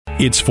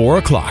It's 4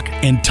 o'clock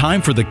and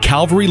time for the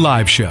Calvary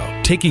Live Show,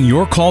 taking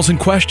your calls and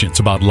questions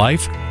about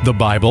life, the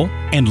Bible,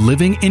 and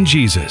living in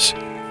Jesus.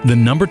 The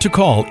number to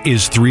call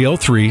is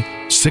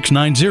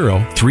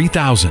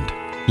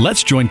 303-690-3000.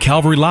 Let's join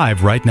Calvary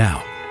Live right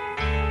now.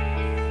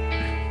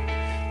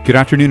 Good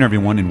afternoon,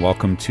 everyone, and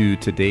welcome to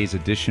today's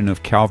edition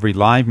of Calvary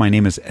Live. My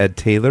name is Ed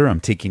Taylor. I'm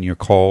taking your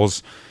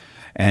calls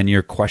and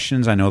your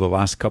questions. I know the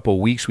last couple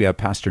of weeks we had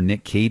Pastor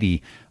Nick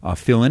Cady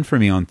fill in for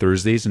me on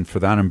Thursdays, and for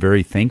that I'm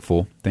very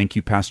thankful. Thank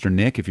you, Pastor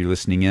Nick, if you're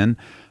listening in,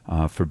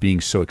 for being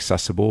so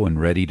accessible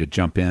and ready to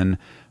jump in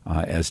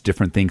as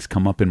different things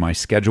come up in my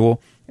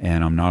schedule,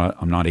 and I'm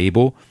not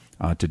able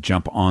to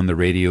jump on the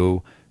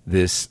radio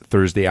this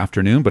Thursday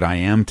afternoon, but I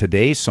am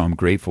today, so I'm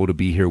grateful to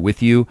be here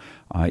with you.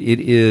 It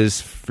is,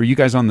 for you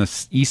guys on the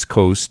East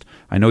Coast,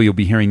 I know you'll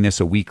be hearing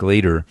this a week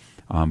later,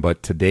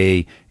 but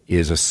today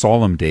is a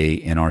solemn day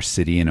in our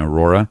city in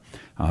Aurora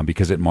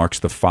because it marks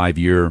the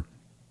 5-year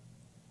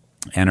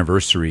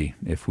anniversary,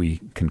 if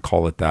we can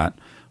call it that,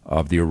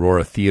 of the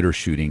Aurora theater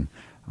shooting.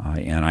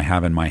 And I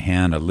have in my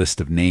hand a list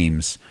of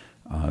names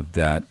of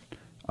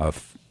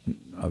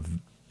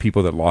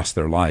people that lost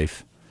their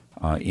life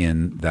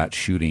in that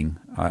shooting.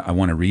 I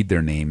want to read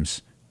their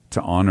names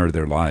to honor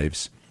their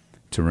lives,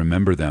 to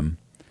remember them,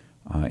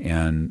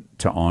 and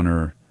to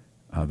honor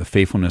the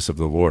faithfulness of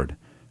the Lord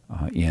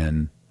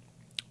in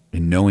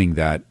knowing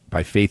that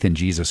by faith in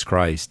Jesus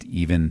Christ,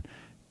 even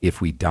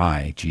if we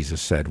die, Jesus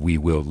said, we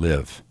will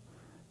live.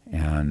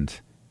 And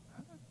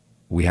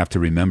we have to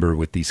remember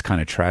with these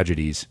kind of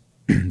tragedies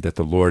that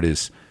the Lord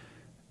is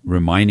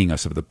reminding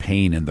us of the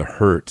pain and the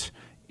hurt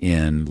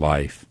in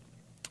life,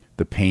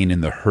 the pain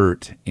and the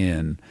hurt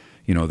in,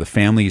 the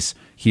families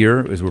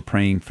here, as we're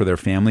praying for their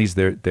families,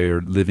 they're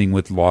living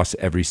with loss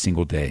every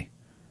single day.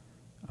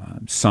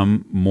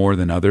 Some more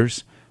than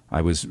others.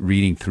 I was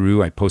reading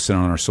through, I posted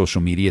on our social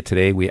media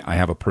today. I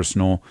have a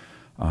personal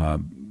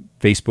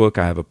Facebook,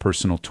 I have a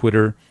personal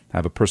Twitter, I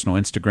have a personal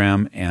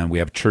Instagram, and we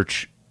have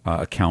church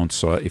accounts.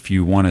 So if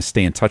you want to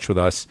stay in touch with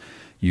us,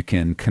 you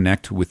can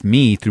connect with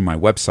me through my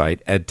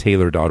website,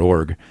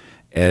 edtaylor.org,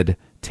 Ed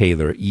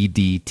Taylor,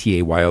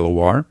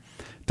 EDTAYLOR.org.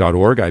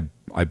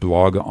 I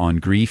blog on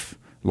grief,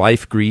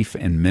 life, grief,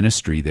 and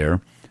ministry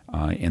there.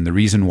 And the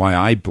reason why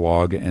I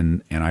blog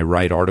and I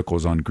write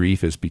articles on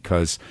grief is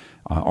because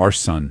our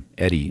son,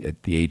 Eddie,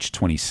 at the age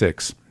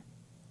 26,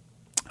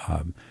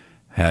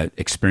 had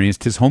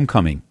experienced his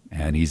homecoming,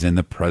 and he's in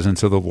the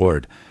presence of the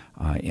Lord.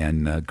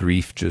 And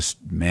grief just,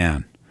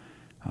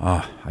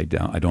 I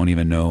don't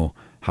even know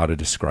how to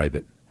describe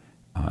it.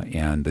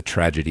 And the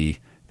tragedy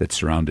that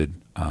surrounded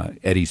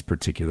Eddie's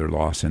particular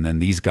loss. And then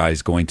these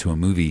guys going to a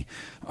movie,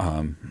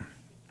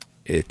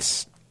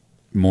 it's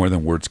more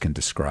than words can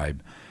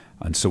describe.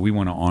 And so we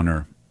want to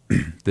honor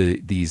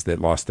these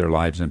that lost their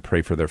lives and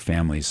pray for their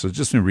families. So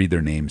just going to read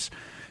their names.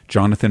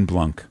 Jonathan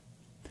Blunk,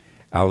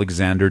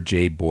 Alexander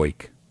J.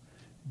 Boyk,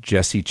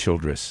 Jesse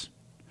Childress,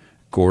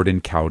 Gordon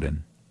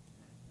Cowden,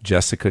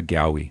 Jessica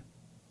Gowie,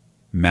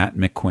 Matt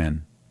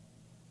McQuinn,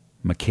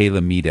 Michaela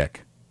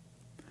Medek,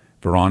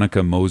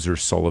 Veronica Moser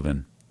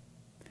Sullivan,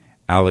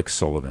 Alex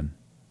Sullivan,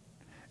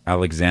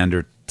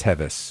 Alexander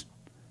Tevis,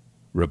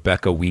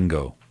 Rebecca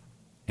Wingo,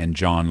 and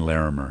John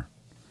Larimer.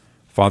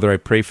 Father, I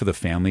pray for the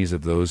families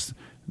of those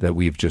that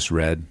we've just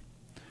read.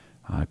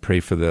 I pray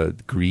for the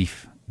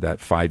grief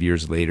that 5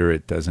 years later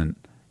it doesn't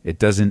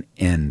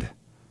end,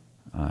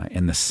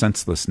 and the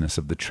senselessness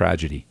of the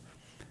tragedy,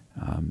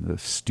 the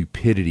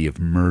stupidity of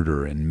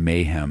murder and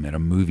mayhem at a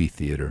movie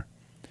theater.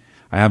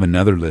 I have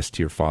another list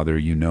here,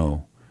 Father,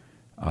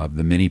 of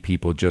the many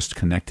people just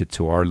connected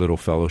to our little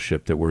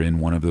fellowship that were in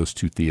one of those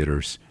two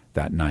theaters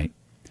that night,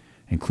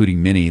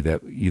 including many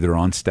that either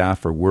on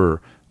staff or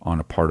were on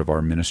a part of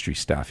our ministry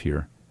staff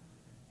here.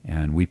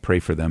 And we pray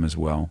for them as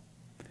well,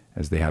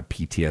 as they have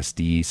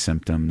PTSD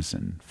symptoms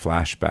and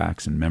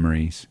flashbacks and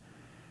memories,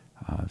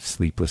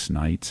 sleepless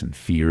nights and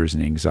fears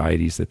and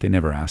anxieties that they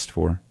never asked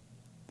for.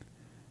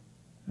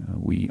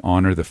 We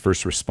honor the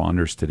first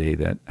responders today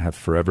that have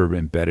forever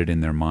embedded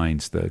in their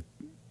minds the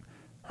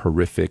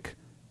horrific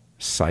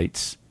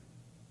sights,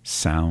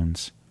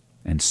 sounds,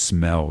 and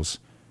smells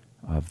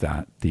of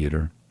that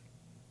theater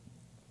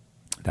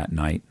that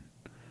night.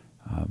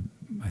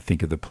 I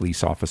think of the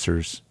police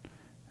officers,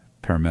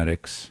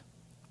 paramedics,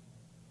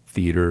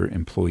 theater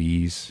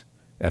employees,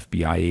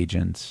 FBI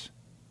agents,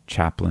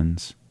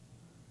 chaplains.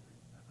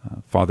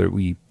 Father,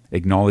 we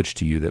acknowledge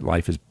to you that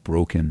life is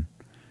broken,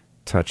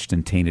 touched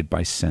and tainted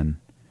by sin,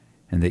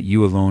 and that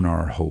you alone are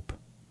our hope.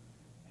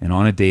 And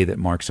on a day that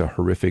marks a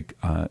horrific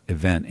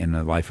event in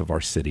the life of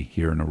our city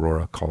here in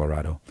Aurora,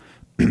 Colorado,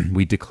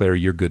 we declare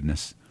your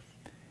goodness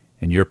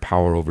and your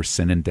power over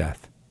sin and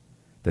death,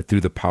 that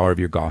through the power of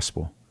your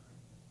gospel,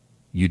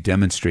 you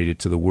demonstrated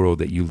to the world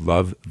that you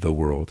love the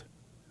world,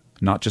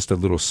 not just a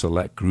little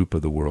select group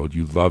of the world.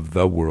 You love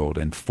the world,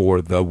 and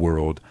for the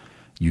world,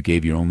 you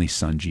gave your only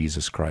Son,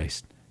 Jesus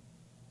Christ,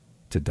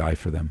 to die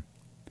for them.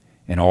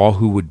 And all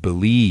who would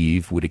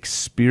believe would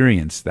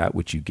experience that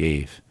which you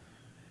gave,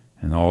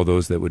 and all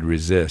those that would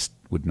resist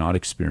would not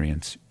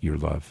experience your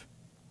love.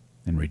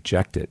 and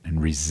reject it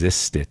and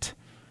resist it,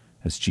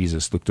 as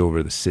Jesus looked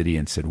over the city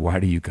and said, why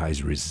do you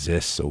guys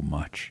resist so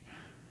much?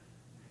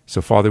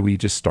 So, Father, we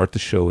just start the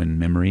show in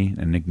memory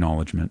and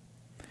acknowledgement,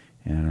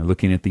 and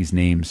looking at these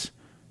names,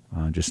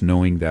 just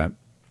knowing that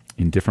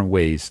in different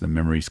ways the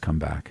memories come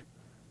back.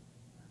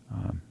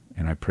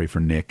 And I pray for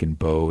Nick and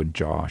Bo and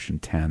Josh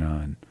and Tana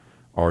and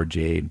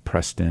RJ and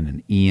Preston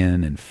and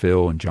Ian and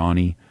Phil and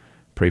Johnny.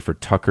 Pray for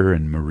Tucker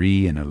and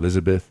Marie and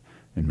Elizabeth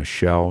and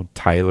Michelle,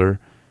 Tyler,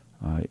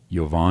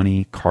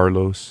 Giovanni,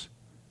 Carlos,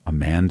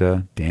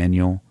 Amanda,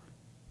 Daniel,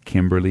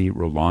 Kimberly,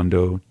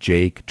 Rolando,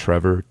 Jake,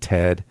 Trevor,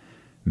 Ted,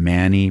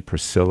 Manny,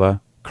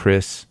 Priscilla,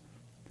 Chris,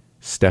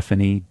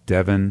 Stephanie,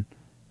 Devin,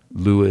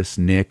 Lewis,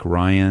 Nick,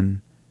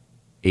 Ryan,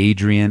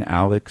 Adrian,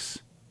 Alex,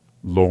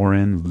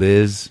 Lauren,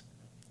 Liz,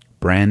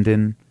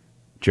 Brandon,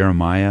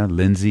 Jeremiah,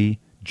 Lindsay,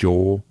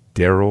 Joel,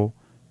 Daryl,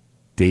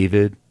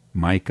 David,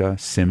 Micah,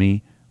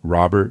 Simi,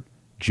 Robert,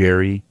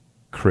 Jerry,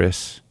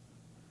 Chris.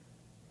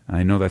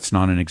 I know that's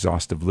not an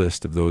exhaustive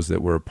list of those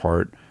that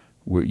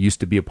used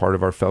to be a part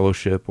of our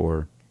fellowship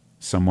or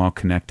somehow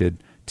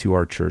connected to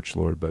our church,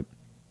 Lord, but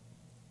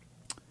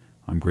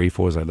I'm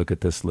grateful as I look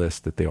at this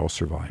list that they all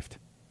survived.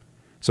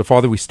 So,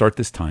 Father, we start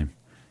this time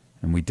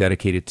and we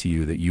dedicate it to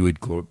you, that you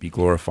would be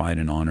glorified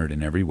and honored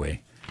in every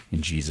way.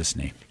 In Jesus'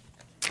 name.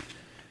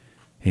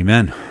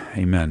 Amen.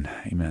 Amen.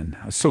 Amen.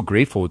 I'm so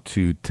grateful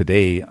to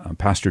today,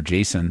 Pastor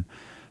Jason,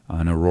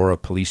 an Aurora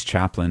police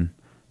chaplain.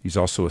 He's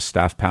also a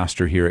staff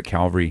pastor here at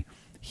Calvary.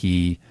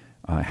 He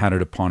had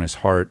it upon his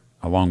heart,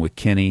 along with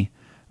Kenny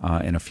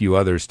and a few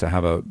others, to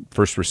have a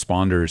first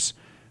responders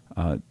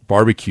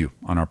barbecue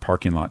on our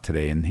parking lot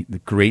today. And the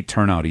great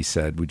turnout, he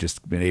said. We've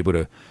just been able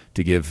to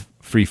give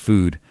free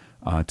food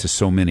to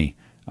so many.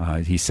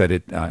 He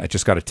said I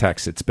just got a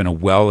text. It's been a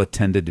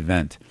well-attended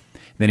event.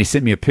 Then he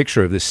sent me a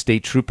picture of this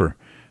state trooper.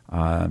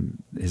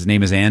 His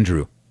name is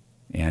Andrew,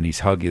 and he's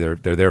hugging.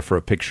 They're there for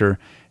a picture.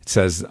 It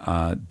says,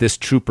 this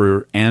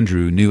trooper,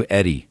 Andrew, knew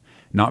Eddie.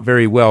 Not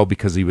very well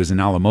because he was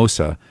in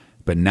Alamosa,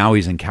 but now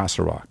he's in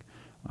Castle Rock.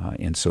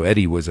 And so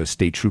Eddie was a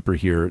state trooper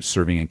here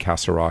serving in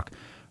Castle Rock,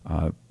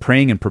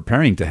 praying and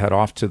preparing to head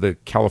off to the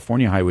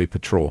California Highway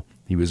Patrol.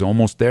 He was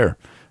almost there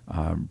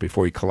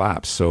before he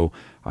collapsed. So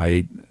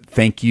I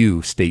thank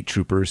you, state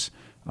troopers,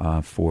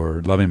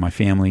 for loving my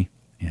family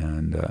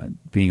and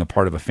being a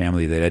part of a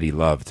family that Eddie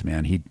loved.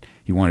 Man, he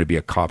wanted to be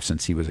a cop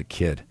since he was a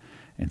kid.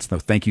 And so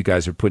thank you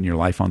guys for putting your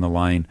life on the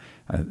line.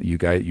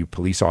 You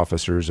police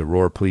officers,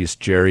 Aurora Police,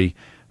 Jerry,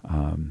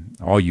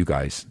 all you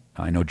guys.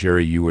 I know,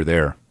 Jerry, you were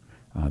there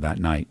that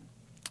night,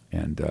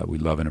 and we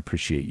love and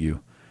appreciate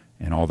you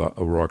and all the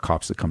Aurora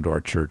cops that come to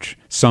our church.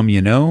 Some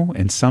you know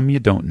and some you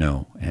don't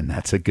know, and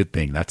that's a good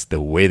thing. That's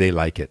the way they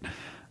like it.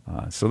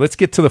 So let's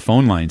get to the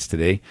phone lines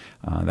today.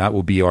 That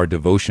will be our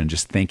devotion,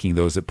 just thanking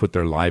those that put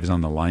their lives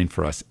on the line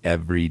for us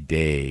every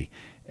day,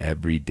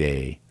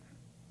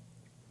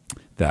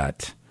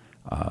 that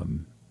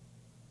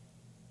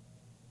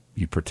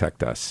you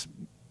protect us,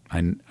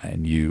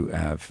 and you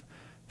have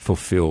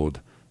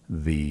fulfilled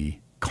the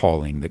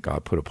calling that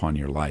God put upon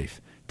your life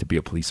to be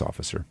a police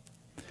officer.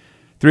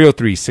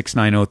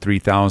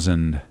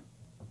 303-690-3000.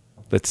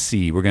 Let's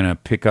see. We're going to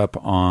pick up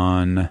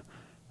on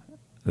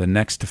the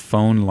next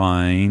phone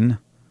line.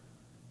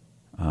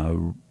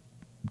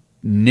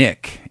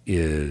 Nick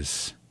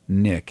is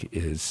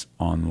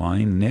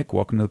online. Nick,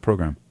 welcome to the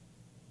program.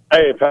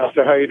 Hey,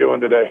 Pastor. How you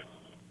doing today?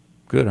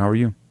 Good. How are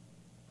you?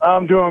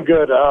 I'm doing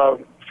good.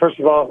 First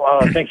of all,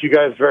 thank you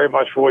guys very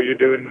much for what you're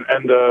doing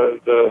and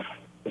the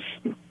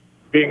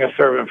being a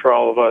servant for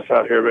all of us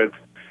out here. But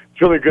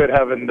it's really good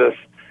having this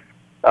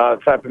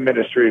type of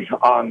ministry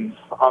on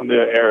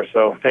the air.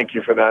 So thank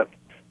you for that.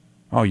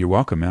 Oh, you're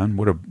welcome, man.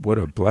 What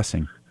a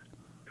blessing.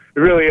 It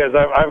really is.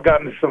 I've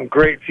gotten some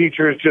great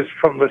teachers just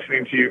from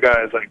listening to you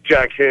guys, like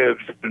Jack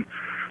Hibbs and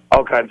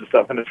all kinds of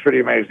stuff, and it's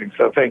pretty amazing.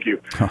 So thank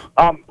you.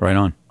 Right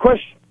on.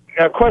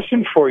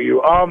 Question for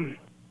you.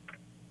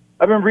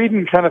 I've been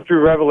reading kind of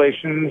through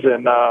Revelations,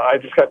 and I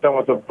just got done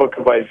with the book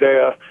of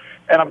Isaiah,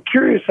 and I'm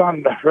curious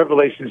on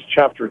Revelations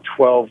chapter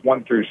 12,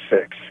 1 through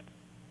 6.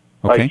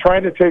 Okay. Like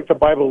trying to take the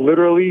Bible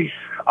literally.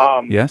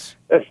 Yes.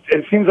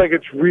 It seems like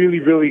it's really,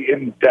 really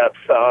in depth.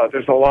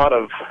 There's a lot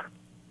of,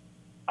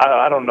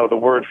 I don't know the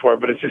word for it,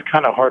 but it's just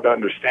kind of hard to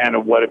understand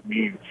of what it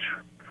means.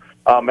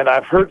 And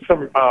I've heard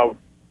some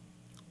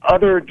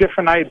other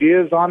different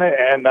ideas on it,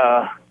 and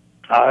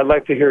I'd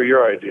like to hear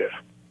your idea,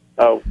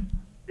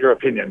 your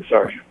opinion.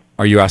 Sorry.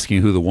 Are you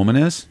asking who the woman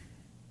is?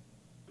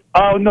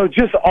 Oh no,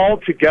 just all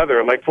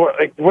together.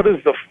 What is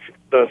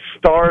the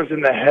stars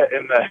in the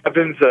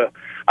heavens?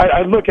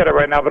 I look at it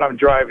right now, but I'm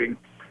driving.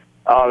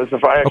 I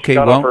actually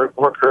got off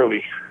work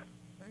early.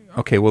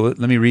 Okay, well, let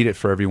me read it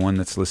for everyone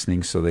that's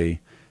listening. So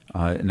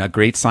and a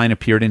great sign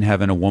appeared in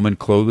heaven: a woman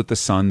clothed with the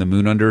sun, the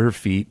moon under her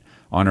feet,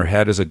 on her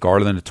head is a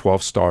garland of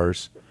 12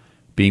 stars.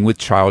 Being with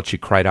child, she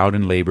cried out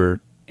in labor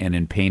and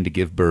in pain to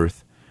give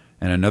birth.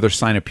 And another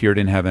sign appeared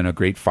in heaven: a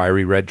great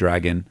fiery red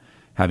dragon,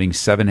 having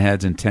 7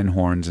 heads and 10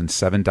 horns and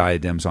 7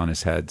 diadems on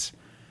his heads.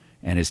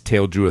 And his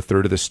tail drew a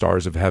third of the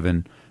stars of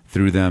heaven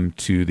threw them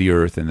to the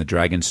earth, and the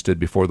dragon stood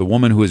before the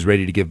woman who was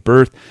ready to give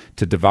birth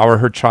to devour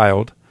her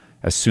child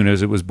as soon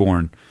as it was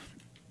born.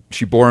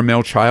 She bore a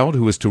male child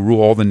who was to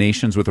rule all the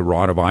nations with a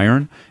rod of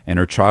iron, and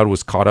her child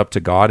was caught up to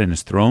God and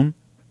his throne.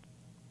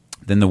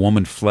 Then the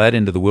woman fled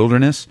into the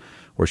wilderness,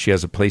 where she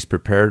has a place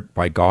prepared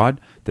by God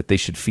that they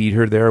should feed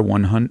her there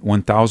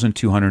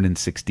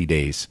 1,260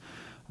 days.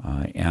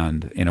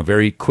 And in a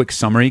very quick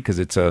summary, because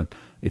it's a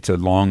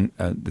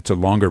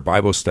longer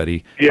Bible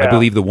study. Yeah. I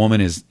believe the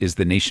woman is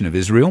the nation of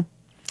Israel.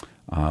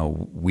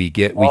 We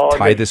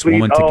tie this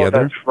woman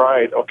together. That's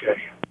right. Okay.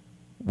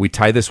 We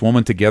tie this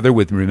woman together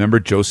with, remember,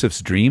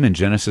 Joseph's dream in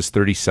Genesis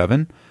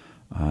 37.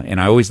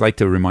 And I always like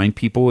to remind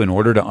people, in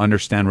order to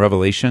understand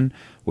Revelation,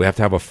 we have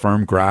to have a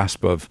firm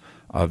grasp of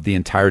the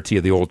entirety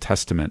of the Old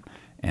Testament.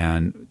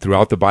 And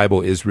throughout the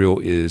Bible, Israel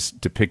is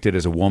depicted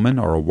as a woman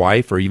or a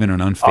wife or even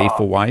an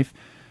unfaithful wife.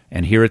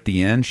 And here at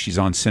the end, she's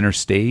on center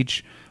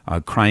stage,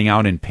 crying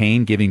out in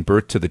pain, giving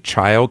birth to the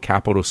child,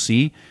 capital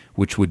C,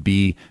 which would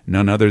be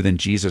none other than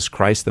Jesus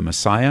Christ, the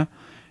Messiah.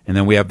 And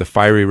then we have the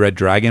fiery red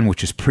dragon,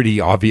 which is pretty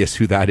obvious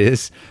who that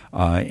is.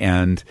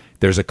 And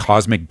there's a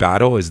cosmic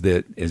battle as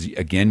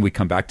again, we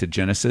come back to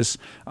Genesis,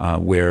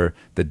 where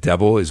the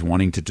devil is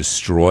wanting to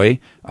destroy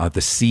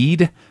the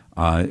seed,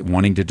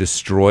 wanting to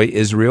destroy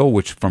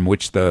Israel, from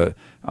which the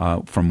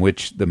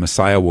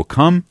Messiah will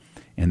come.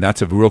 And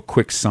that's a real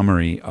quick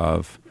summary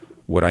of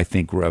what I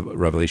think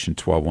Revelation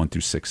 12,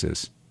 1-6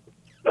 is.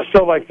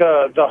 So like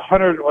the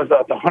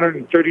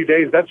 130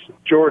 days, that's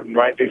Jordan,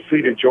 right? They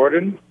flee to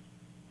Jordan?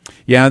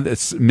 Yeah,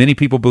 many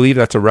people believe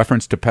that's a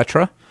reference to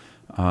Petra,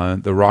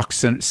 the rock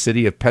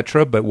city of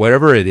Petra. But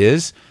whatever it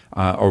is,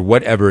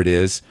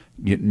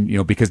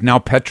 because now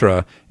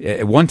Petra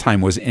at one time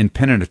was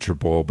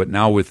impenetrable, but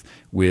now with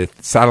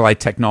satellite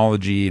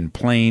technology and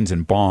planes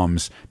and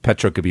bombs,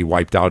 Petra could be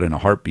wiped out in a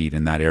heartbeat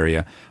in that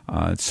area.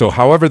 So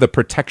however the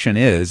protection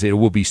is, it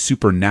will be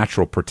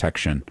supernatural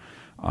protection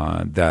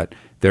that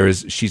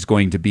she's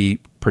going to be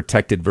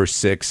protected, verse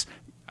 6,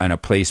 in a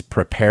place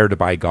prepared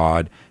by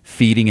God,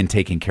 feeding and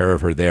taking care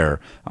of her there.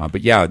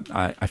 But yeah,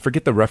 I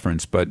forget the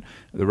reference, but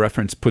the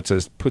reference puts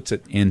it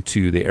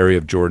into the area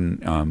of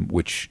Jordan,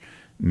 which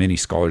many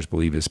scholars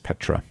believe is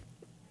Petra.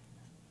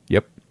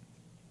 Yep.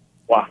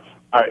 Wow.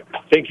 All right.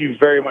 Thank you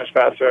very much,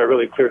 Pastor. I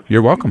really cleared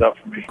You're welcome. Up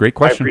for me. Great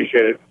question. I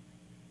appreciate it.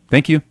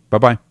 Thank you.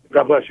 Bye-bye.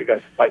 God bless you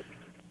guys. Bye.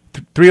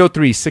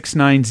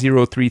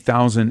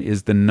 303-690-3000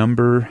 is the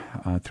number,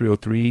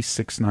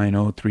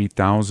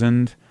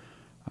 303-690-3000.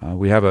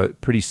 We have a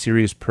pretty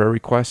serious prayer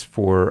request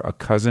for a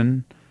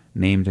cousin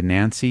named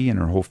Nancy and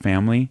her whole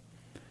family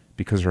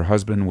because her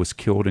husband was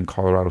killed in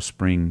Colorado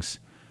Springs,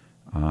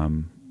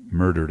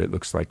 murdered, it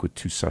looks like, with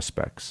 2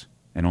 suspects,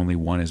 and only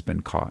one has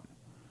been caught.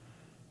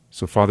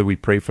 So, Father, we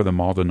pray for the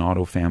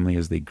Maldonado family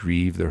as they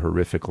grieve the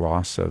horrific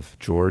loss of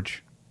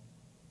George.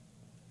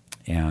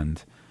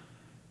 And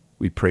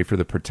we pray for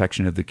the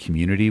protection of the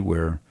community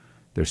where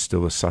there's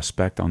still a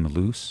suspect on the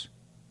loose.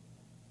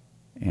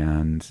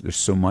 And there's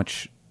so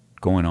much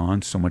going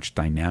on, so much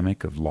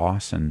dynamic of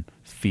loss and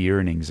fear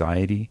and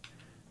anxiety.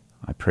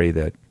 I pray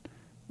that,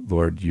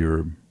 Lord,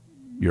 your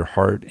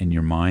heart and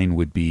your mind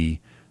would be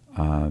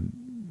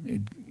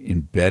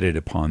embedded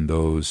upon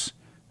those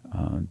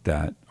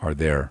that are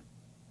there,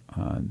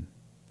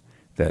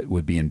 that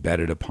would be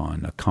embedded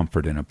upon a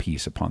comfort and a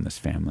peace upon this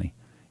family.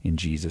 In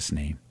Jesus'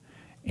 name,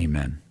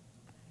 amen.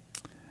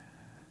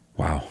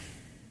 Wow.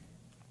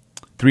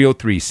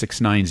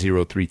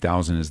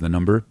 303-690-3000 is the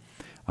number.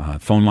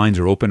 Phone lines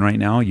are open right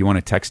now. You want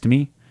to text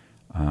me?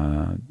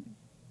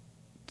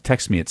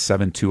 Text me at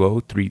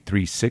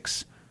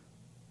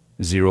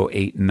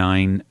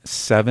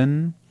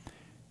 720-336-0897.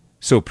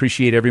 So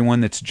appreciate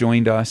everyone that's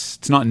joined us.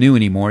 It's not new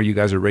anymore. You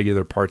guys are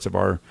regular parts of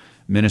our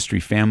ministry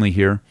family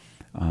here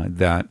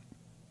that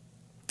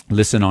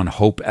listen on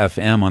Hope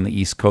FM on the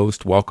East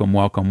Coast. Welcome,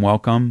 welcome,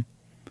 welcome.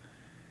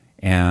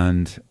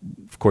 And,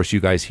 of course,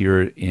 you guys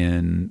here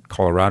in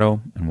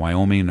Colorado and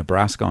Wyoming and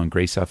Nebraska on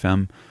Grace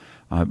FM.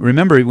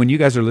 Remember, when you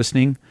guys are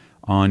listening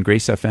on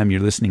Grace FM, you're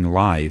listening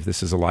live.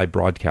 This is a live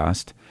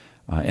broadcast.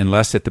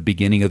 Unless at the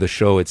beginning of the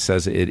show it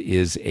says it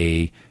is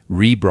a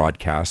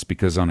rebroadcast,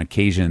 because on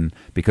occasion,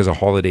 because of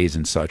holidays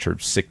and such or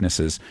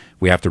sicknesses,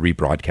 we have to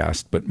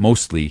rebroadcast. But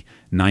mostly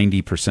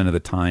 90% of the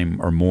time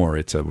or more,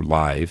 it's a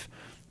live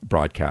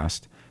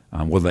broadcast.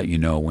 We'll let you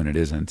know when it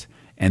isn't.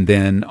 And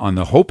then on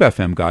the Hope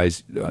FM,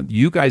 guys,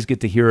 you guys get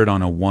to hear it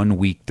on a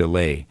 1-week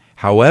delay.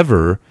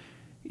 However,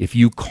 if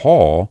you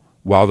call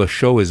while the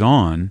show is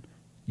on,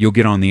 you'll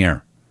get on the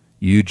air.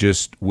 You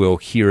just will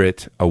hear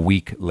it a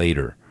week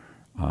later.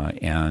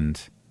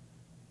 And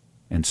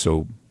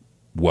so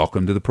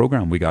welcome to the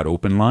program. We got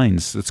open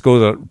lines. Let's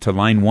go to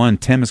line 1.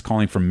 Tim is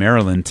calling from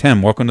Maryland.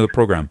 Tim, welcome to the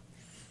program.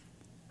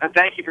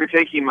 Thank you for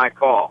taking my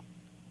call.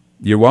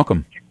 You're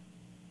welcome.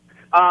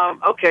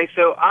 Okay,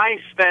 so I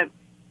spent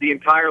the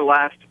entire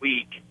last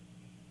week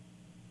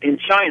in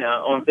China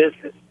on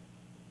business.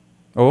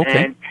 Oh,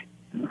 okay. And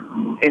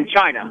in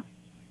China.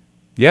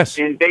 Yes.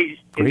 In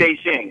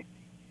Beijing.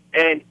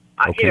 And,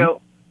 okay.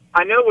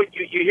 I know what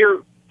you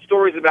hear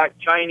stories about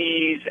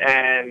Chinese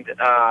and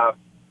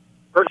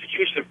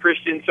persecution of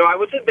Christians. So I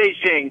was in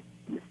Beijing,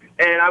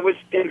 and I was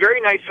in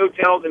very nice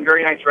hotels and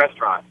very nice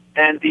restaurants.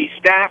 And the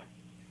staff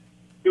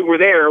who were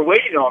there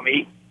waiting on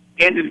me,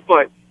 hand and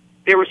foot,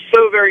 they were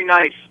so very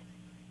nice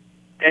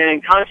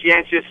and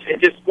conscientious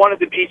and just wanted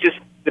to be just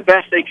the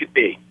best they could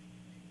be.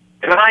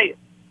 And I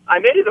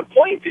made it a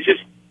point to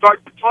just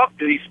start to talk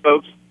to these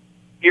folks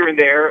here and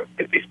there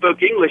if they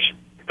spoke English.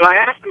 And I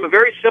asked them a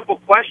very simple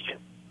question,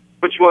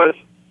 which was,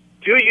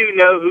 do you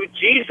know who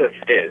Jesus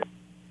is?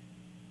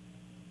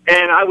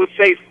 And I would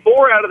say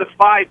 4 out of the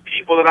 5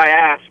 people that I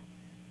asked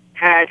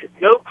had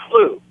no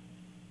clue,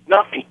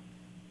 nothing.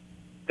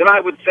 Then I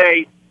would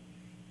say,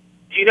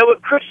 do you know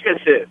what Christmas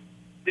is?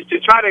 To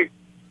try to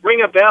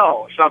ring a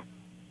bell or something.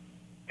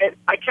 And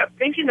I kept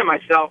thinking to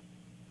myself,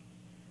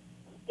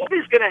 what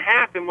is going to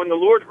happen when the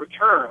Lord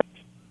returns?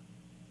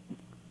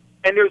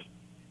 And there's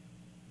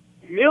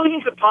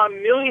millions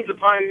upon millions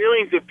upon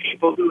millions of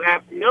people who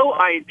have no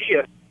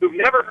idea, who've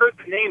never heard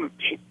the name of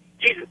Jesus.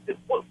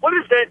 What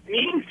does that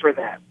mean for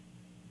them?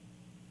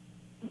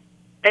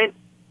 And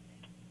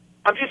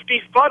I'm just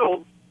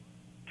befuddled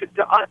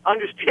to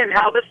understand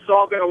how this is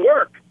all going to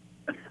work.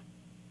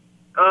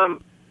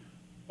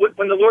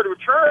 When the Lord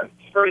returns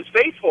for His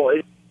faithful,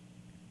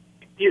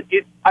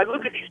 I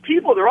look at these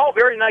people, they're all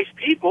very nice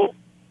people,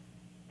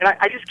 and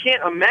I just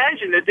can't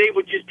imagine that they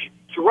would just be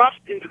thrust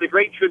into the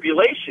Great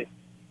Tribulation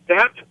to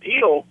have to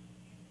deal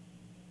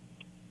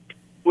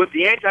with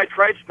the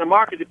Antichrist in the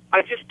market.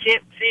 I just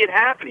can't see it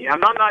happening. I'm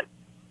not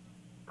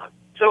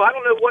so I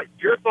don't know what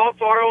your thoughts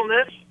are on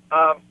this.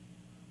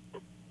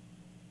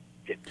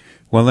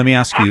 Well, let me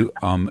ask you: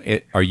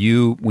 are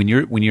you, when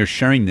you're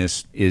sharing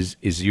this,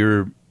 is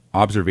your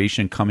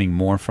observation coming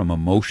more from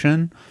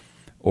emotion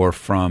or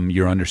from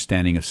your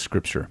understanding of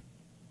Scripture?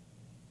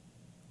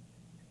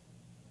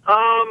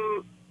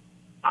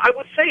 I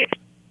would say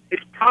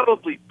it's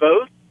probably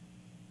both.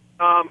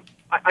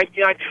 I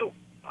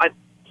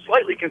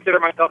slightly consider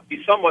myself to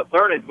be somewhat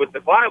learned with the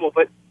Bible,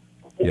 but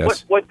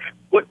yes. what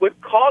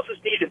causes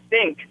me to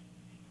think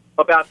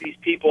about these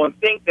people and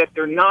think that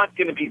they're not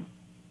going to be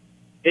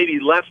maybe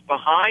left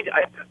behind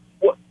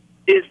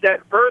is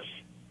that verse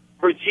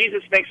where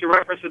Jesus makes a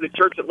reference to the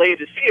church at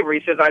Laodicea, where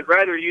He says, "I'd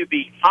rather you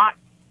be hot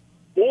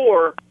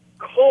or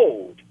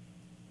cold,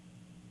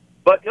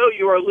 but no,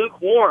 you are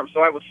lukewarm,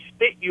 so I will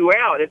spit you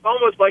out." It's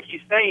almost like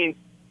He's saying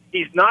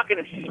He's not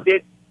going to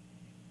spit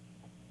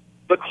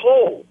the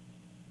cold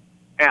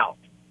out.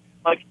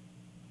 Like,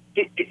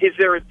 is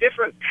there a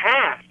different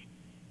path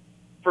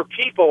for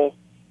people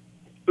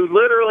who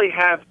literally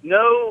have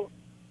no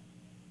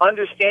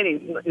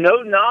understanding,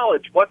 no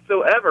knowledge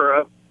whatsoever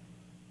of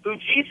who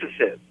Jesus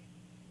is?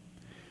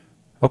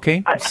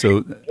 Okay,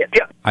 so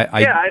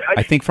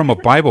I think from a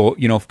Bible,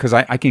 because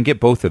I can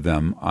get both of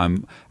them.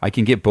 I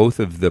can get both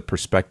of the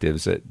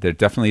perspectives. There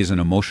definitely is an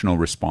emotional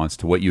response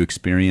to what you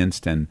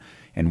experienced and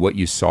what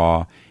you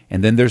saw,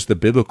 and then there's the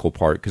biblical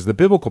part, because the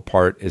biblical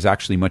part is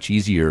actually much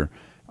easier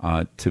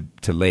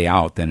to lay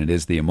out than it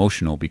is the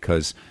emotional,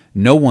 because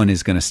no one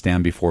is going to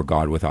stand before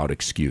God without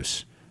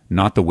excuse.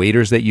 Not the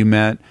waiters that you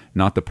met,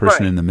 not the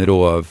person in the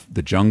middle of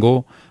the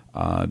jungle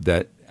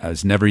that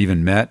has never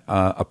even met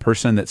a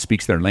person that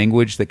speaks their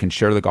language that can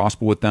share the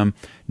gospel with them.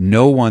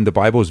 No one, the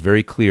Bible is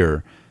very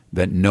clear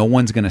that no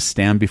one's going to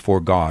stand before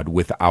God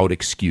without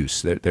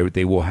excuse.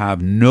 They will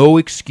have no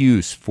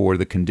excuse for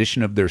the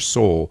condition of their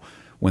soul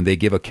when they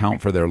give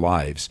account for their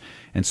lives.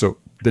 And so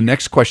the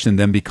next question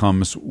then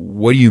becomes,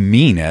 what do you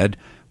mean, Ed?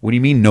 What do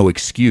you mean no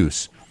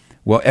excuse?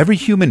 Well, every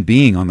human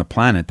being on the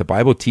planet, the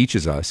Bible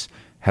teaches us,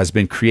 has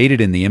been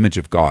created in the image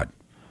of God.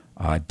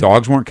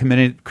 Dogs weren't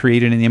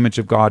created in the image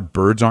of God.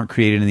 Birds aren't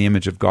created in the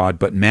image of God,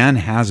 but man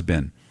has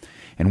been.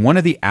 And one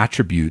of the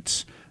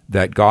attributes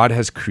that God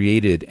has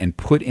created and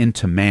put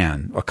into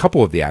man, a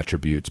couple of the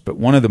attributes, but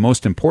one of the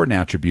most important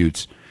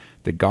attributes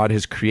that God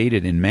has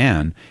created in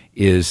man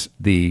is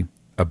the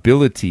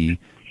ability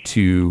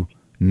to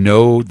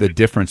know the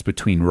difference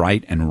between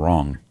right and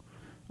wrong.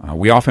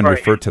 We often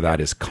refer to that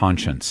as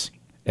conscience.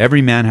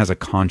 Every man has a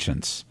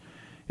conscience.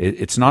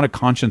 It's not a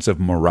conscience of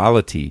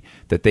morality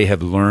that they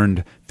have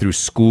learned through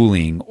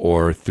schooling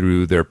or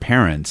through their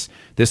parents.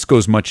 This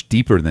goes much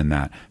deeper than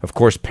that. Of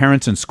course,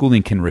 parents and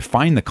schooling can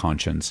refine the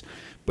conscience,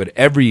 but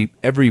every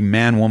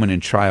man, woman,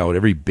 and child,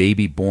 every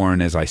baby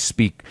born as I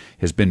speak,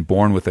 has been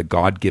born with a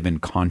God-given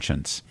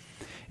conscience.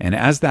 And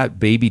as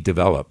that baby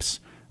develops,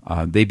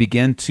 they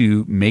begin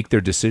to make their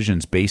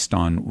decisions based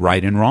on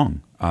right and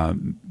wrong,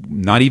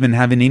 not even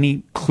having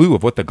any clue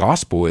of what the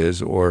gospel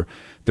is or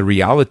the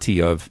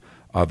reality of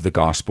the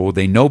gospel.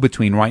 They know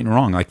between right and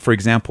wrong. Like, for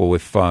example,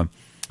 if let's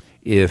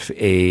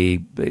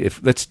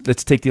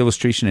take the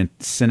illustration and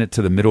send it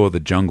to the middle of the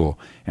jungle,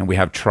 and we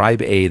have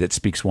tribe A that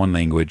speaks one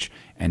language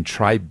and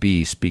tribe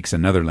B speaks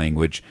another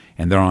language,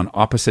 and they're on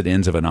opposite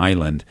ends of an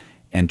island,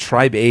 and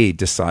tribe A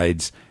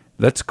decides,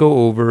 let's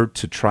go over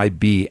to tribe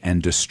B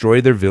and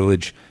destroy their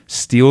village,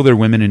 steal their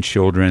women and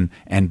children,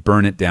 and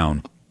burn it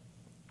down.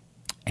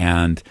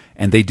 And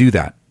they do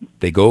that.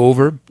 They go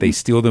over, they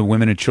steal the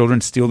women and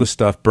children, steal the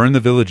stuff, burn the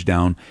village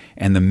down,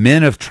 and the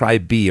men of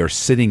tribe B are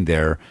sitting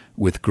there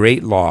with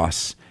great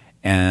loss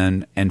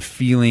and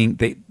feeling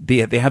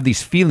they have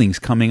these feelings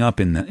coming up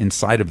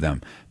inside of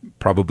them,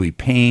 probably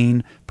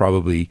pain,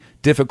 probably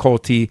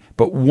difficulty,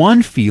 but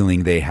one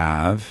feeling they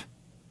have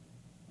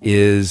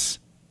is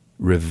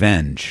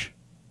revenge.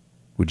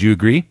 Would you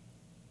agree?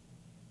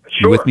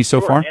 Sure, you with me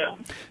so far? Yeah.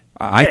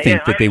 I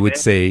think that they would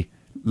say,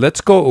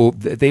 let's go.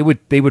 They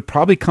would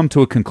probably come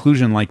to a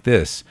conclusion like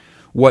this: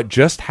 what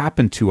just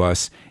happened to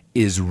us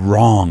is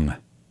wrong,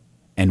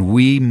 and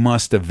we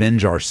must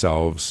avenge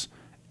ourselves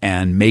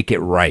and make it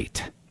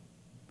right.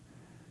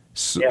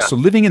 So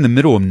living in the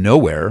middle of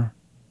nowhere,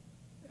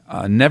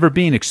 never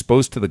being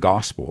exposed to the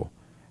gospel,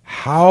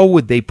 how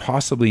would they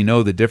possibly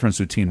know the difference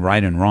between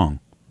right and wrong?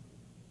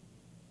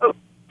 Oh,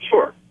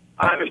 sure.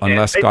 I understand.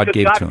 Unless God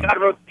gave to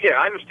him. Yeah,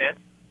 I understand.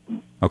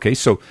 Okay,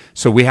 so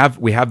we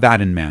have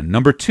that in man.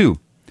 Number two,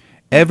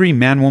 every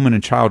man, woman,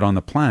 and child on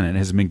the planet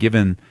has been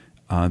given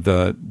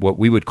what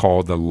we would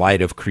call the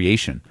light of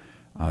creation.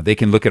 They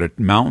can look at a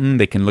mountain,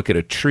 they can look at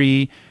a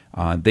tree,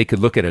 they could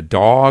look at a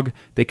dog,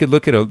 they could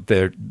look at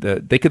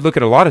they could look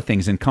at a lot of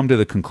things and come to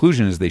the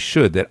conclusion, as they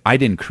should, that I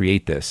didn't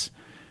create this.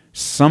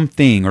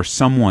 Something or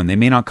someone, they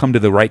may not come to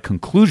the right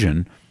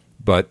conclusion,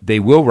 but they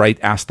will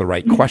ask the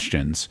right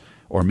questions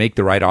or make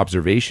the right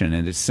observation,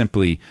 and it's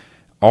simply,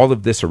 all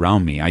of this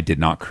around me, I did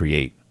not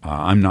create.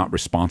 I'm not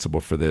responsible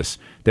for this.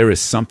 There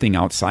is something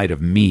outside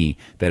of me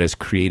that has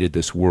created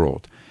this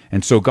world.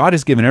 And so God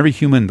has given every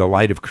human the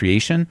light of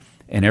creation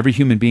and every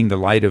human being the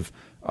light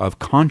of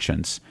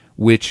conscience,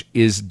 which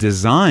is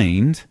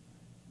designed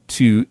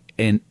to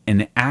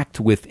enact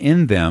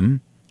within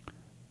them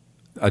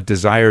a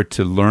desire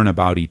to learn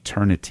about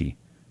eternity.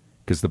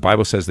 Because the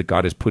Bible says that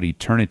God has put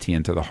eternity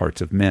into the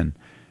hearts of men.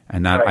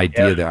 And that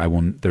idea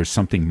that there's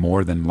something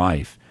more than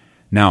life.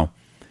 Now,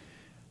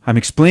 I'm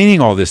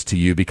explaining all this to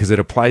you because it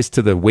applies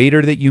to the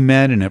waiter that you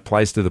met, and it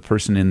applies to the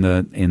person in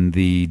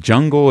the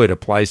jungle. It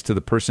applies to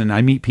the person.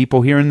 I meet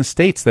people here in the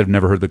States that have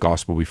never heard the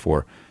gospel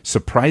before.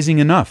 Surprising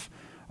enough,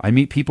 I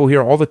meet people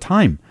here all the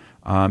time.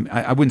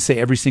 I wouldn't say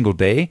every single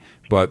day,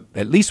 but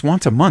at least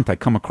once a month I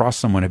come across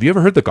someone. Have you ever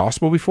heard the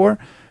gospel before?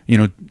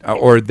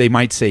 Or they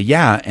might say,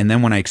 yeah, and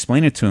then when I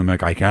explain it to them,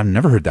 like, I've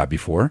never heard that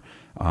before.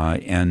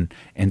 And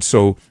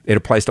so it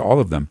applies to all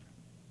of them.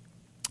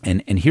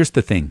 And here's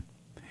the thing.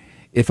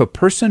 If a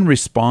person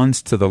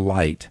responds to the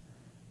light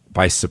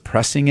by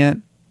suppressing it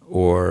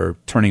or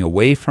turning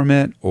away from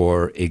it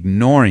or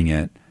ignoring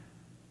it,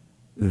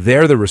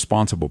 they're the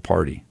responsible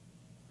party.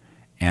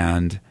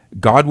 And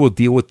God will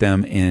deal with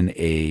them in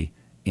a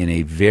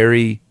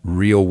very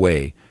real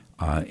way,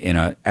 in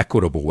an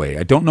equitable way.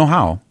 I don't know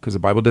how, because the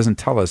Bible doesn't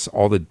tell us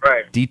all the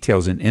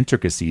details and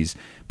intricacies,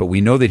 but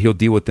we know that he'll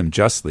deal with them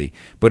justly.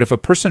 But if a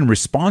person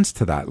responds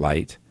to that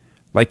light,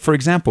 like, for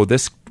example,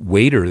 this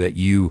waiter that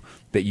you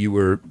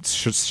were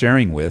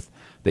sharing with,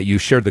 that you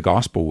shared the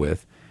gospel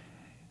with,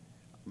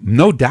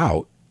 no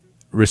doubt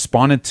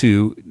responded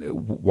to,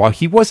 while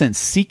he wasn't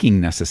seeking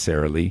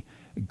necessarily,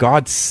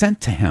 God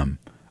sent to him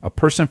a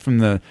person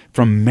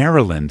from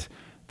Maryland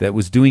that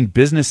was doing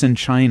business in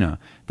China,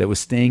 that was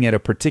staying at a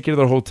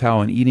particular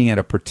hotel and eating at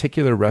a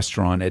particular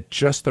restaurant at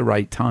just the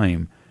right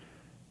time.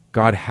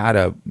 God had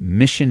a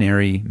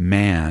missionary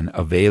man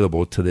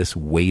available to this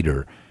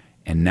waiter.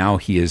 And now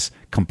he is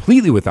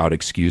completely without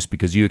excuse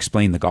because you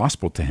explained the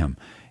gospel to him.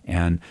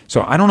 And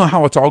so I don't know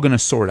how it's all going to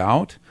sort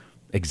out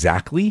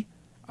exactly.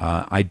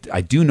 I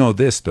do know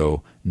this,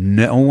 though.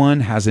 No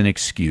one has an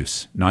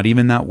excuse, not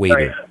even that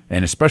waiter.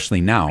 And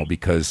especially now,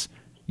 because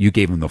you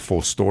gave him the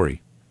full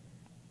story.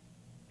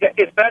 Yeah,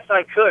 as best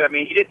I could. I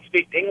mean, he didn't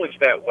speak English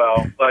that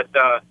well, but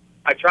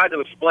I tried to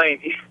explain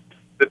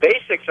the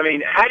basics. I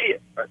mean, how do you...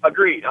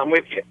 Agreed, I'm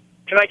with you.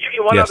 Can I give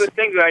you one other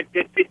thing that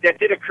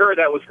did occur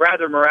that was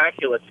rather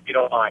miraculous, if you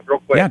don't mind, real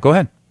quick? Yeah, go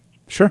ahead.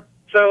 Sure.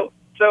 So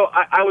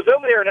I was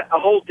over there a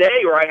whole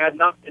day where I had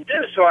nothing to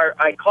do, so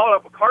I called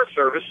up a car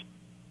service,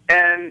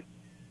 and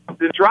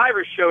the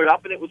driver showed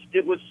up, and it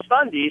was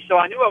Sunday, so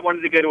I knew I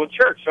wanted to go to a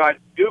church. So I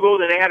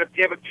Googled, and they have a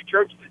few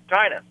churches in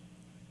China.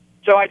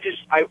 So I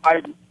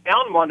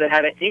found one that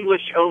had an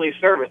English-only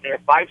service. They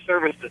had 5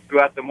 services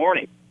throughout the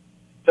morning.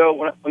 So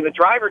when the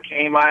driver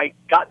came, I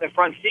got in the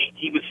front seat.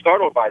 He was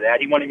startled by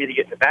that. He wanted me to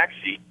get in the back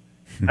seat.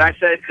 And I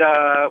said,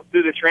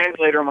 through the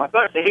translator on my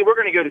phone, I said, hey, we're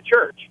going to go to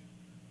church.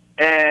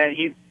 And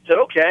he said,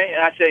 okay.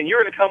 And I said, and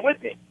you're going to come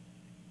with me.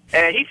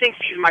 And he thinks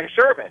he's my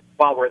servant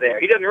while we're there.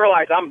 He doesn't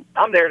realize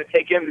I'm there to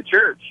take him to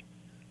church.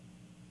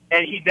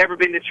 And he'd never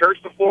been to church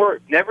before,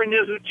 never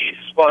knew who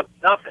Jesus was,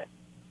 nothing.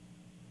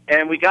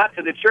 And we got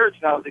to the church,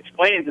 and I was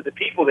explaining to the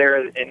people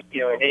there in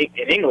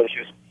English.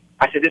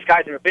 I said, this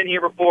guy's never been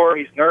here before.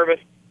 He's nervous.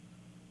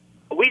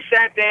 We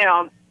sat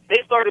down.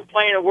 They started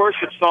playing a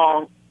worship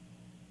song.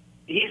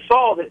 He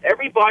saw that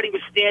everybody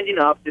was standing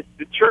up.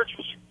 The church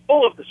was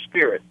full of the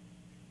Spirit.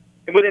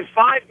 And within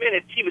 5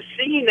 minutes, he was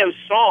singing those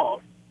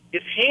songs.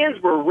 His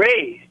hands were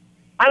raised.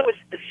 I was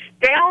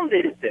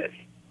astounded at this,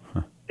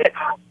 that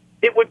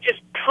it would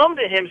just come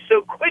to him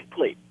so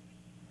quickly.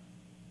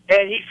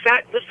 and he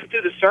sat listened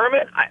to the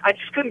sermon. I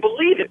just couldn't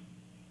believe it.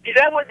 See,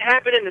 that wouldn't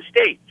happen in the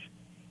States.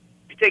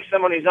 You take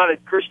someone who's not a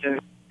Christian.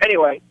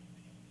 Anyway,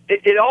 the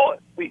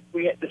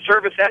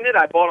service ended.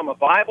 I bought him a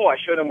Bible. I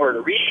showed him where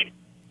to read.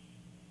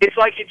 It's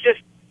like it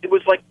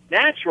was like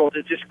natural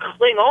to just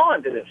cling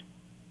on to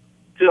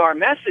our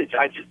message.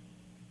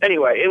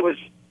 Anyway,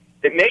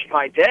 it made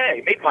my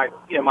day, made my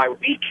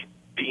week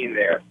being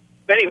there.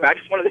 But anyway, I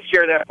just wanted to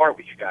share that part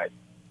with you guys.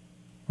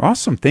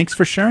 Awesome. Thanks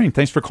for sharing.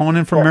 Thanks for calling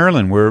in from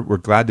Maryland. We're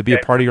glad to be a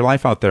part of your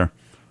life out there.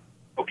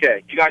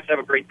 Okay. You guys have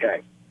a great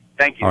day.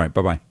 Thank you. All right.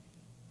 Bye-bye.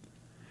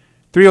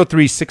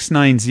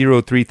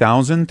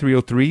 303-690-3000,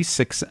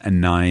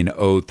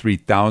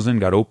 303-690-3000.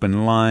 Got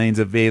open lines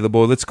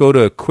available. Let's go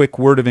to a quick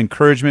word of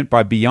encouragement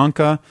by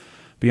Bianca.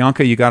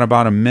 Bianca, you got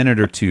about a minute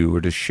or two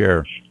to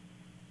share.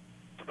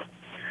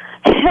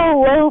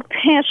 Hello,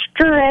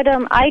 Pastor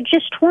Adam. I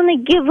just want to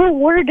give a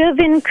word of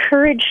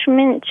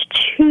encouragement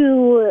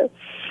to,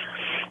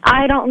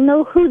 I don't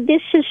know who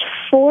this is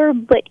for,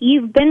 but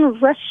you've been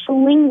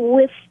wrestling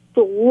with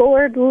the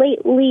Lord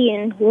lately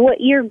and what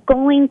you're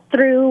going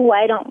through.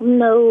 I don't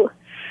know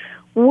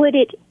what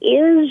it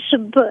is,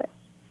 but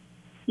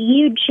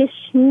you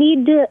just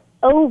need to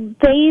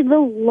obey the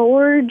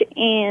Lord,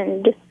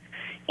 and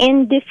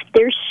if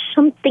there's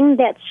something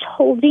that's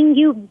holding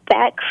you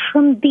back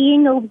from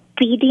being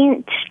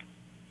obedient,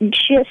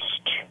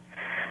 just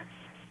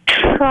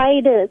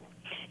pray to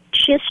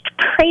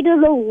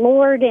the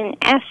Lord and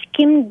ask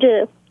Him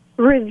to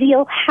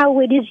reveal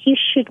how it is you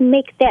should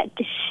make that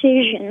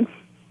decision.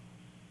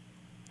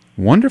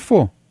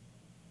 Wonderful.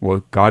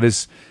 Well, God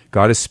is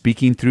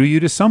speaking through you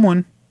to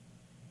someone.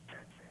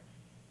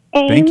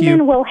 Amen. Thank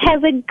you. We'll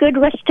have a good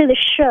rest of the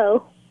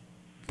show.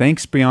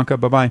 Thanks, Bianca.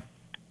 Bye-bye.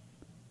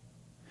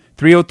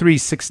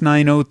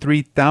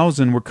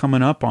 303-690-3000. We're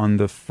coming up on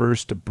the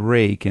first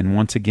break. And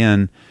once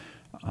again,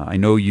 I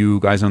know you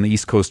guys on the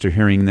East Coast are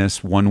hearing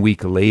this 1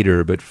 week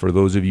later, but for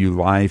those of you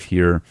live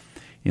here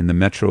in the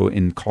metro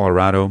in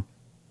Colorado,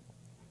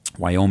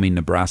 Wyoming,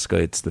 Nebraska,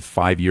 it's the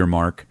 5-year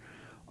mark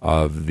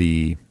of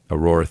the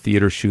Aurora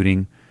Theater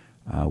shooting.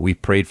 We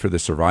prayed for the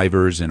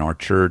survivors in our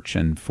church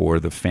and for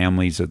the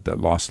families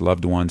that lost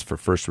loved ones, for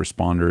first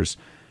responders.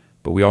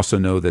 But we also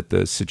know that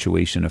the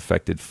situation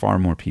affected far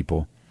more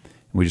people.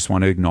 We just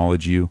want to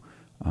acknowledge you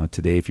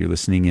today, if you're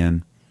listening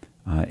in,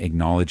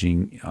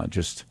 acknowledging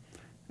just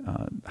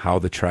how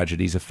the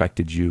tragedies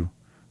affected you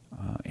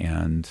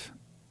and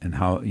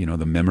how,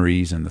 the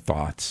memories and the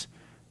thoughts.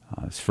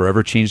 It's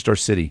forever changed our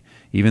city,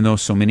 even though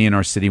so many in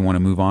our city want to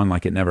move on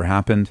like it never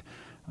happened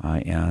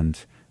and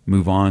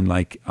move on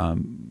like,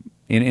 and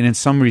in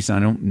some reason, I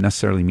don't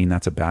necessarily mean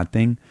that's a bad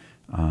thing.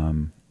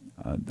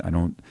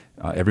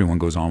 Everyone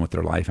goes on with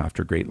their life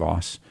after great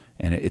loss,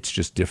 and it's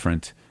just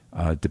different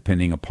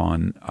depending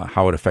upon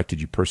how it affected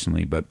you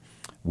personally. But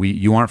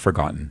you aren't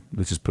forgotten.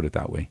 Let's just put it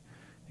that way.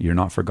 You're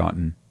not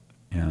forgotten,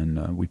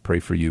 and we pray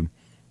for you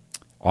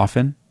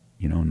often.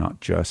 Not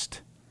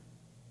just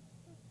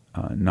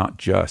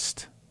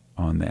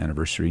on the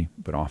anniversary,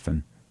 but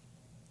often.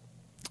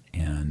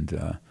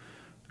 And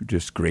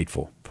just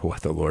grateful for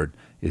what the Lord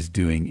is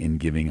doing in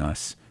giving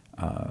us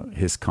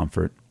His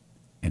comfort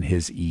and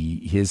His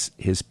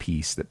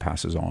peace that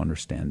passes all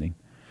understanding.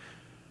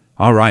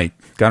 All right,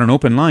 got an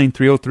open line,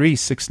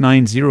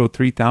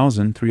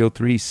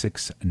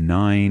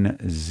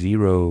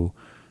 303-690-3000,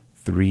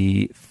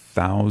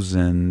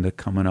 303-690-3000,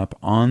 coming up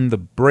on the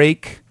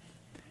break.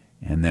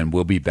 And then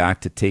we'll be back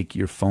to take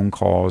your phone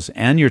calls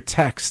and your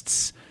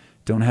texts.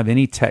 Don't have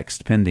any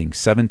text pending.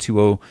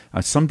 720.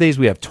 Some days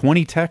we have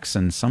 20 texts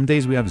and some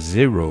days we have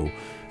 0.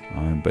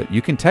 But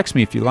you can text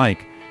me if you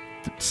like.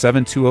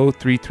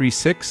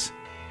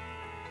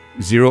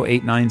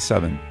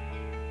 720-336-0897.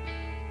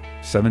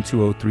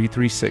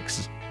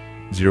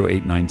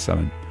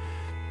 720-336-0897.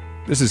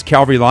 This is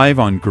Calvary Live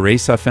on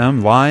Grace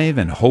FM Live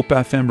and Hope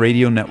FM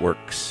radio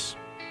networks.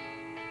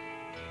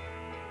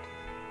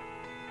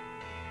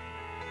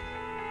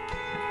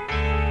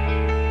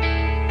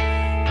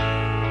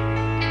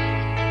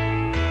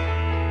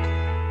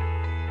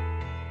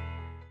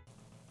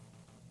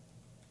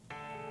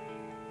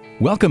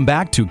 Welcome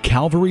back to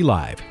Calvary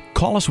Live.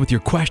 Call us with your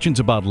questions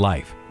about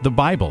life, the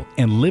Bible,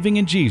 and living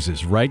in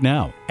Jesus right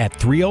now at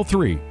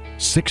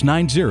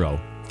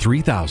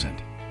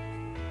 303-690-3000.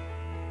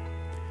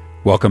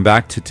 Welcome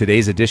back to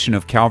today's edition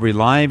of Calvary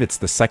Live. It's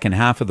the second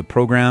half of the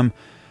program.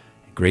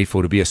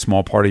 Grateful to be a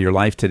small part of your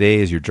life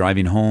today as you're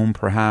driving home,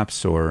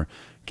 perhaps, or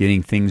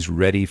getting things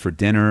ready for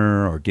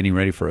dinner, or getting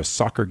ready for a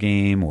soccer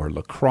game, or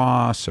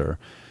lacrosse, or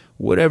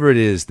whatever it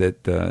is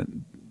that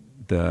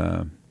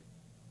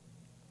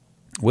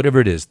whatever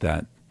it is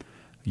that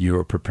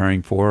you're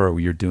preparing for or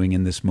you're doing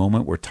in this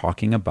moment. We're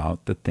talking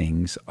about the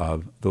things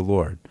of the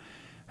Lord.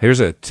 Here's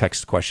a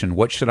text question.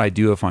 What should I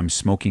do if I'm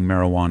smoking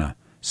marijuana?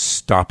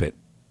 Stop it.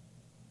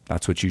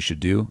 That's what you should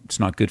do. It's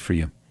not good for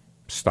you.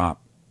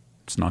 Stop.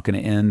 It's not going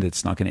to end.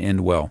 It's not going to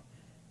end well.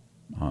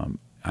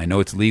 I know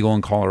it's legal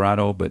in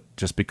Colorado, but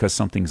just because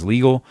something's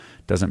legal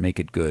doesn't make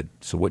it good.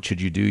 So what should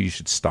you do? You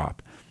should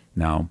stop.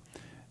 Now,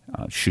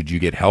 Should you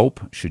get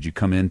help? Should you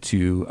come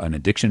into an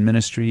addiction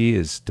ministry?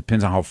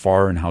 Depends on how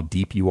far and how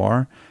deep you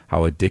are,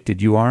 how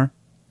addicted you are.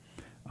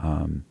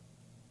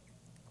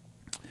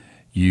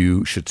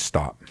 You should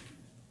stop.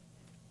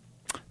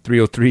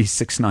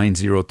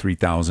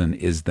 303-690-3000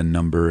 is the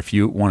number. If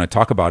you want to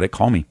talk about it,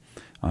 call me.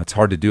 It's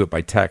hard to do it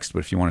by text, but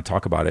if you want to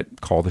talk about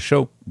it, call the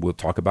show. We'll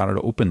talk about it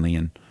openly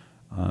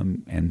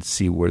and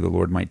see where the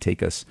Lord might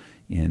take us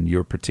in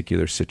your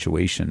particular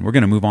situation. We're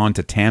going to move on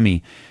to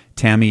Tammy.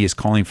 Tammy is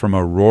calling from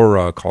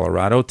Aurora,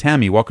 Colorado.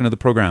 Tammy, welcome to the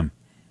program.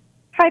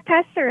 Hi,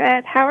 Pastor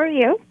Ed. How are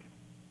you?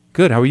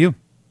 Good. How are you?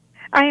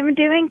 I am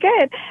doing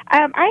good.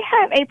 I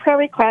have a prayer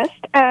request.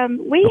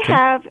 We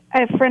have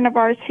a friend of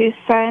ours whose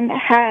son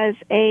has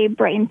a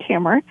brain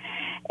tumor,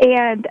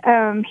 and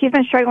he's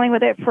been struggling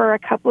with it for a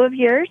couple of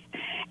years.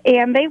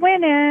 And they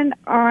went in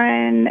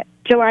on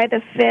July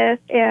the 5th,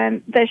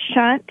 and the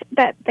shunt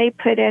that they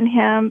put in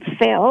him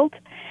failed,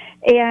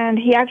 and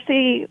he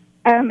actually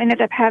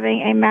ended up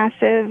having a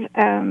massive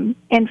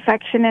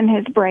infection in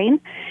his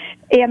brain.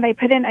 And they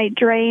put in a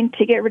drain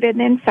to get rid of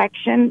the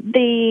infection.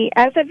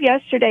 As of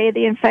yesterday,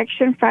 the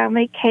infection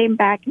finally came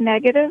back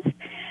negative.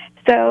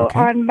 So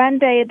on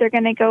Monday, they're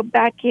going to go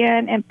back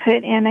in and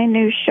put in a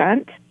new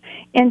shunt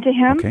into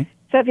him. Okay.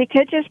 So if you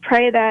could just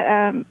pray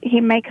that he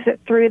makes it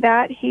through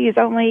that. He's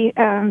only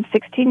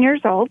 16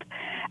 years old,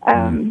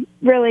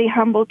 really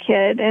humble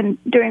kid, and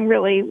doing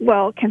really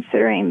well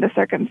considering the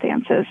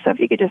circumstances. So if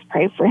you could just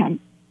pray for him.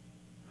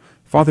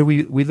 Father,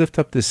 we lift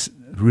up this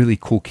really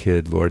cool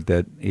kid, Lord,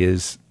 that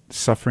is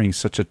suffering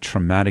such a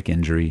traumatic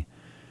injury,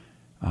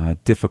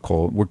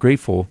 difficult. We're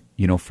grateful,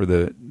 for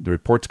the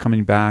reports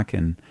coming back,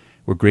 and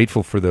we're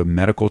grateful for the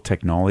medical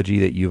technology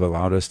that you've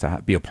allowed us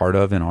to be a part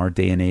of in our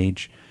day and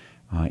age.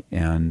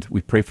 And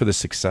we pray for the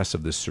success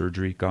of this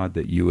surgery, God,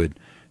 that you would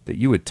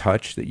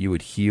touch, that you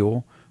would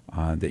heal,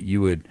 that you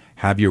would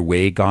have your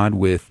way, God,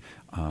 with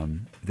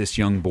this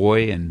young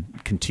boy,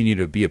 and continue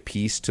to be a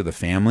peace to the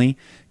family,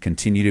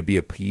 continue to be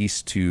a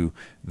peace to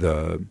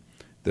the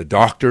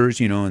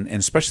doctors, and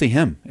especially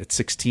him at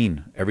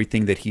 16,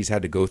 everything that he's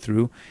had to go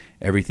through,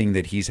 everything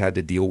that he's had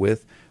to deal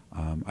with.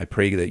 I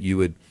pray that you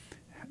would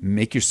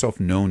make yourself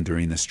known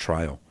during this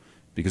trial,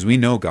 because we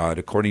know, God,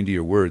 according to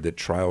your word, that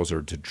trials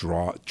are to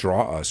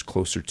draw us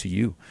closer to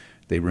you.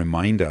 They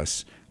remind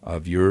us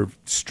of your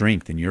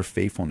strength and your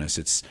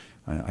faithfulness.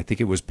 I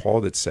think it was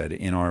Paul that said,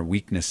 in our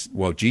weakness,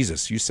 well,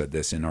 Jesus, you said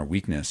this, in our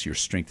weakness, your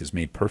strength is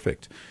made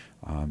perfect.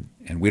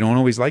 And we don't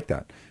always like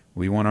that.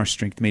 We want our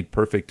strength made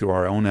perfect through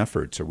our own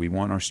efforts, or we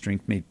want our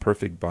strength made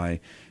perfect by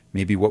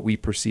maybe what we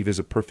perceive as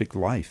a perfect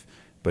life.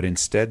 But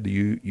instead,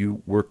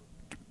 you work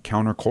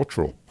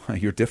countercultural.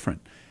 You're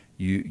different.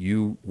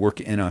 You work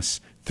in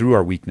us through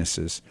our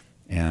weaknesses,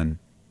 and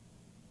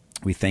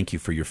we thank you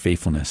for your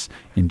faithfulness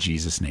in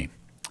Jesus' name.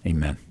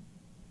 Amen.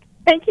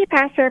 Thank you,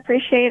 Pastor. I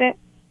appreciate it.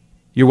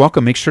 You're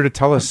welcome. Make sure to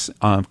tell us,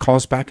 call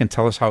us back and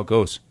tell us how it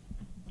goes.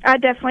 I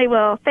definitely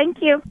will. Thank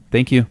you.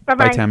 Thank you.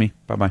 Bye-bye. Bye, Tammy.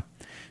 Bye-bye.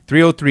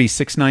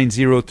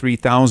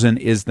 303-690-3000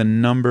 is the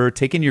number.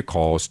 Taking your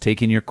calls,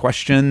 taking your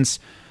questions,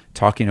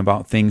 talking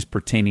about things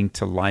pertaining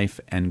to life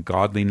and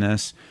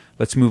godliness.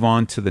 Let's move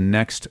on to the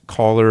next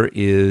caller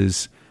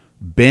is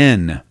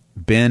Ben.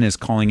 Ben is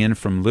calling in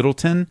from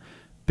Littleton.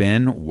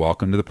 Ben,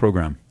 welcome to the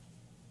program.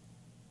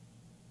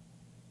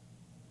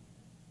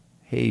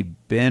 Hey,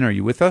 Ben, are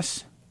you with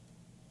us?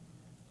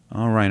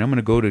 All right, I'm going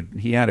to go to,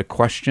 he had a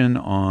question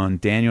on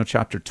Daniel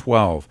chapter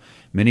 12.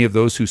 Many of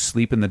those who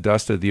sleep in the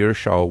dust of the earth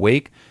shall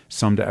awake,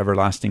 some to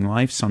everlasting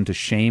life, some to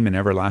shame and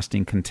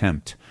everlasting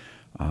contempt.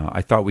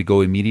 I thought we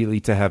go immediately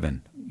to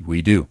heaven.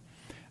 We do.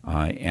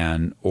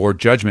 Or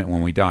judgment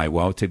when we die.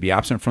 Well, to be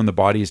absent from the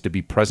body is to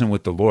be present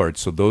with the Lord.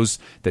 So those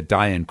that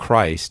die in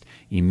Christ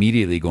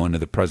immediately go into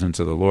the presence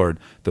of the Lord.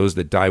 Those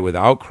that die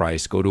without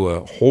Christ go to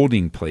a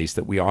holding place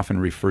that we often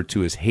refer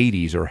to as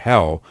Hades or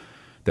hell,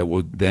 that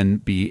will then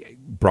be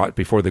brought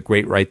before the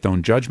great white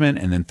throne judgment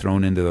and then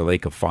thrown into the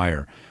lake of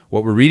fire.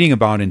 What we're reading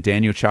about in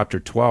Daniel chapter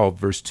 12,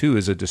 verse 2,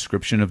 is a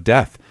description of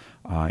death.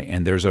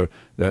 And the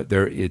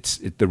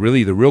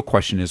real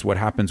question is what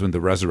happens with the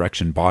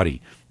resurrection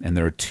body. And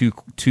there are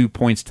two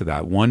points to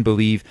that. One,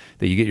 believe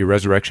that you get your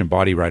resurrection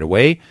body right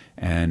away,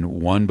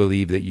 and one,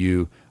 believe that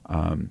you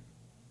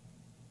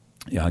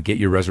get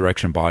your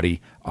resurrection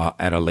body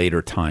at a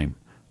later time.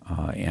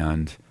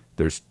 And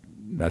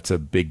that's a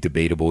big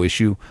debatable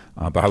issue.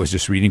 But I was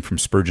just reading from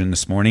Spurgeon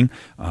this morning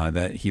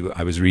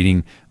I was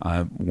reading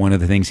one of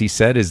the things he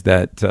said is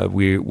that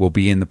we will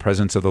be in the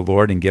presence of the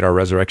Lord and get our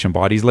resurrection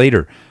bodies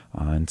later.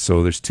 And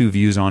so there's two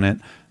views on it,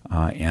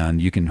 and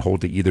you can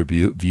hold to either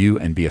view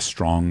and be a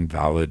strong,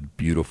 valid,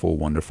 beautiful,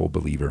 wonderful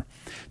believer.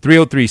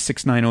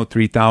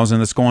 303-690-3000.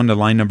 Let's go on to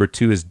line number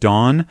 2 is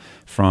Don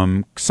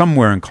from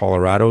somewhere in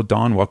Colorado.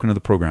 Don, welcome to the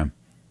program.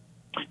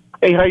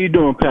 Hey, how you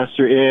doing,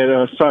 Pastor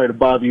Ed? Sorry to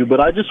bother you, but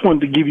I just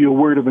wanted to give you a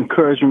word of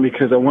encouragement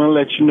because I want to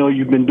let you know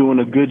you've been doing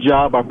a good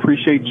job. I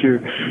appreciate your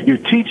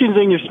teachings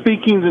and your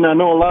speakings, and I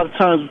know a lot of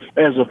times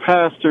as a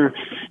pastor,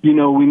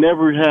 we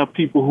never have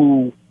people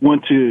who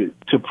want to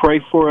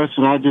pray for us,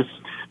 and I just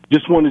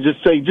just want to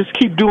just say, just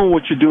keep doing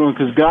what you're doing,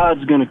 because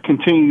God's going to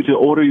continue to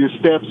order your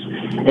steps,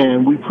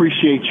 and we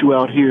appreciate you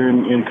out here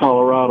in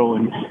Colorado,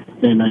 and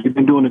you've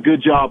been doing a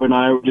good job, and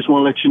I just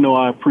want to let you know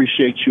I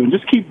appreciate you, and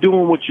just keep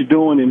doing what you're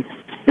doing,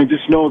 and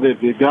just know that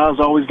God's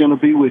always going to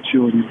be with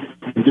you,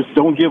 and just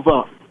don't give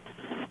up.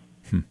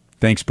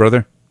 Thanks,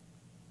 brother.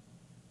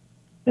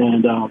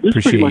 And this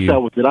is pretty much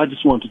that was it. I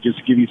just wanted to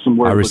just give you some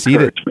words of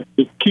encouragement.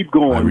 Just keep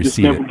going. Just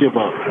never give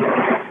up.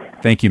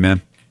 Thank you,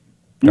 man.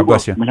 God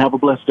bless you. And have a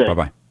blessed day.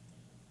 Bye-bye.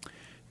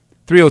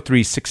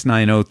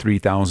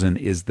 303-690-3000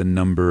 is the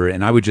number.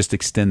 And I would just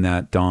extend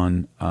that,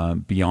 Don,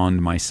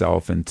 beyond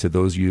myself and to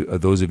those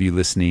of you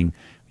listening,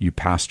 you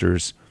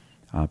pastors,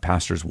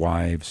 pastors'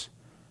 wives,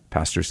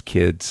 pastors'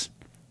 kids,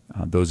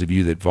 those of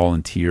you that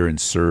volunteer and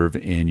serve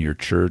in your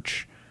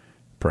church.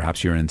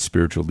 Perhaps you're in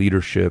spiritual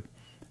leadership.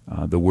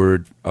 The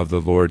word of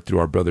the Lord through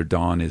our brother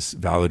Don is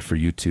valid for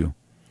you too.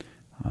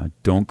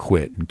 Don't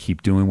quit and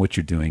keep doing what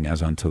you're doing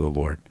as unto the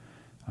Lord.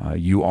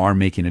 You are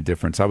making a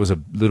difference. That was a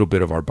little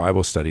bit of our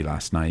Bible study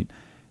last night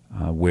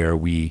where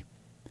we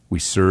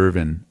serve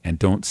and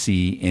don't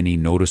see any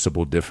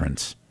noticeable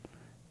difference.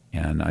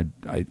 And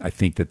I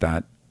think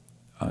that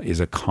is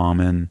a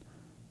common,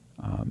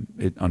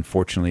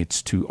 unfortunately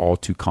it's all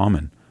too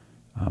common.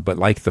 But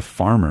like the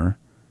farmer,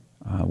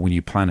 when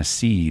you plant a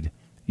seed,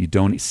 you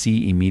don't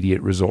see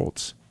immediate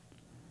results.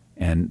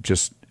 And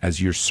just as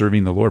you're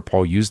serving the Lord,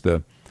 Paul used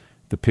the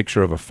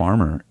picture of a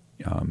farmer.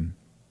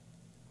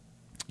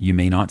 You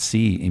may not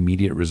see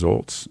immediate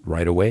results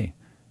right away,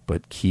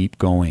 but keep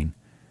going.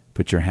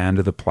 Put your hand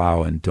to the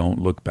plow and don't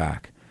look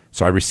back.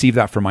 So I received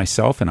that for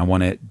myself, and I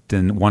want it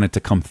to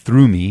come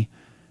through me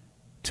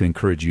to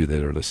encourage you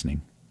that are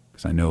listening.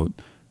 Because I know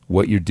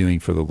what you're doing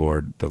for the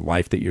Lord, the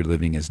life that you're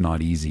living is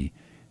not easy.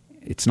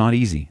 It's not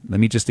easy. Let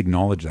me just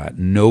acknowledge that.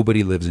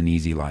 Nobody lives an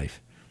easy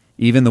life.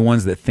 Even the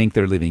ones that think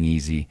they're living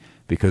easy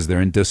because they're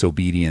in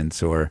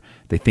disobedience or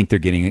they think they're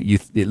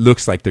it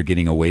looks like they're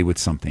getting away with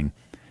something.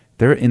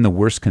 They're in the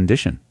worst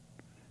condition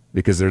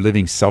because they're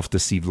living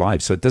self-deceived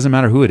lives. So it doesn't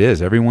matter who it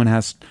is. Everyone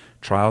has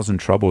trials and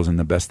troubles, and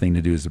the best thing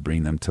to do is to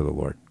bring them to the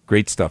Lord.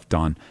 Great stuff,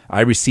 Don.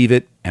 I receive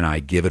it, and I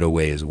give it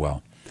away as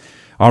well.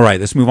 All right,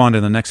 let's move on to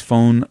the next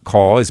phone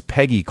call. Is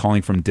Peggy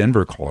calling from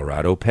Denver,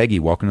 Colorado. Peggy,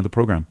 welcome to the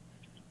program.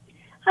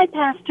 Hi,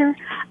 Pastor.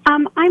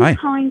 I'm Hi.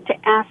 calling to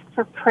ask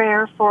for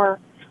prayer for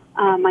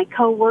my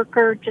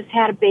coworker. Just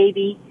had a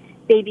baby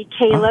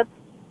Caleb.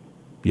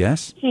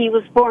 Yes? He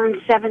was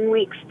born 7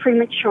 weeks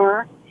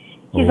premature.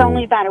 He's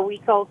only about a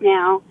week old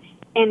now,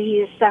 and he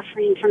is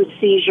suffering from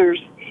seizures.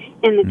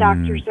 And the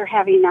doctors are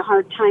having a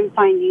hard time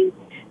finding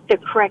the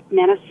correct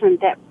medicine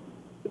that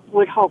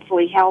would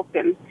hopefully help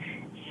him.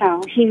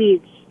 So he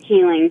needs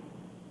healing.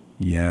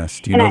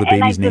 Yes. Do you know the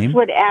baby's name? And I just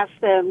would ask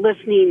the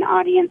listening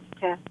audience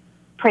to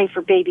pray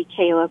for baby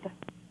Caleb.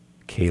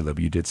 Caleb,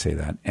 you did say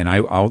that, and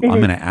I'm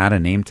going to add a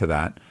name to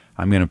that.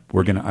 I want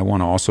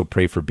to also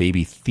pray for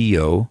baby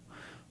Theo.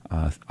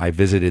 I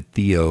visited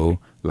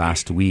Theo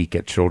last week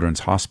at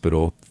Children's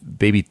Hospital.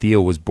 Baby Theo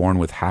was born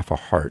with half a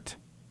heart,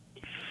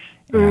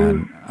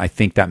 and I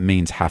think that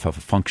means half of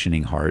a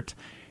functioning heart.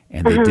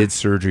 And they did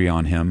surgery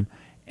on him,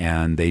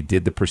 and they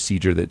did the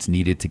procedure that's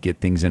needed to get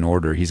things in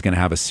order. He's going to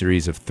have a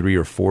series of 3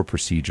 or 4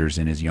 procedures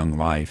in his young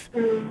life,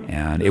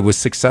 and it was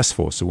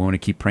successful. So we want to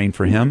keep praying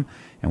for him,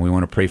 and we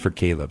want to pray for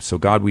Caleb. So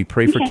God, we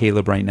pray for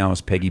Caleb right now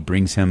as Peggy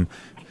brings him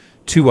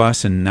to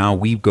us, and now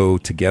we go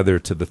together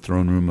to the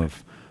throne room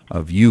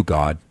of you,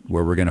 God,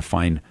 where we're going to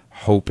find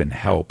hope and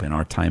help in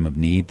our time of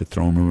need, the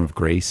throne room of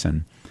grace.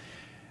 And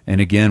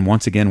again,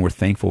 once again, we're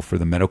thankful for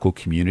the medical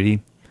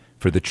community,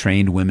 for the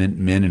trained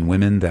men and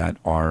women that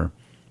are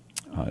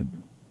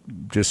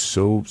just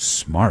so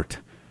smart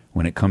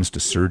when it comes to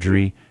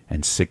surgery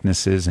and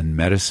sicknesses and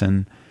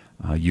medicine.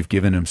 You've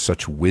given them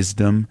such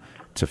wisdom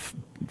to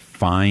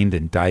find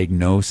and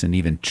diagnose and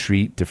even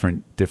treat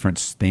different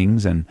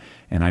things. And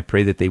I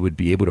pray that they would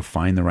be able to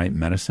find the right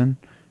medicine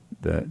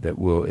that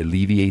will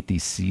alleviate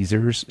these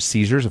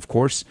seizures. Of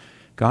course,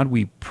 God,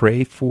 we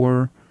pray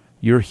for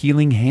your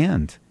healing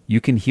hand. You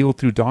can heal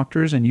through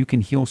doctors, and you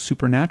can heal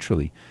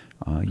supernaturally.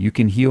 You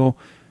can heal.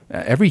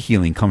 Every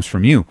healing comes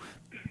from you.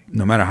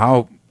 No matter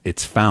how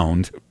it's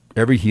found,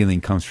 every healing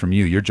comes from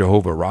you. You're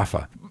Jehovah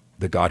Rapha,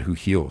 the God who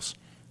heals.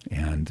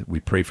 And we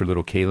pray for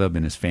little Caleb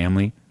and his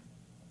family,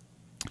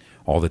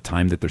 all the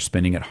time that they're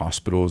spending at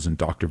hospitals and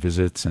doctor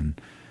visits, and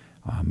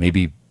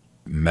maybe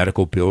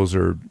medical bills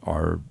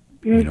are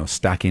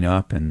stacking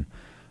up, and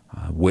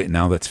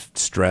now that's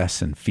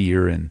stress and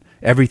fear and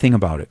everything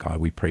about it. God,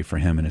 we pray for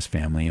him and his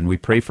family, and we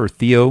pray for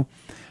Theo,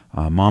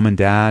 mom and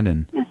dad,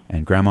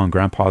 and grandma and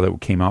grandpa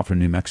that came out from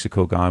New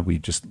Mexico. God, we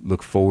just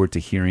look forward to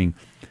hearing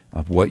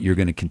of what you're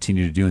going to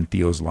continue to do in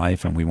Theo's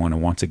life, and we want to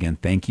once again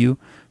thank you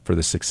for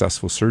the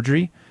successful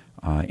surgery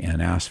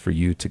and ask for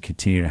you to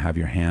continue to have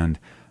your hand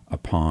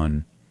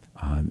upon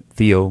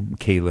Theo,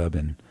 Caleb,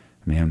 and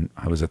man,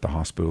 I was at the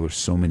hospital. There's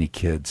so many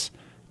kids,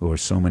 Lord,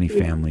 so many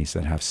families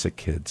that have sick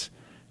kids,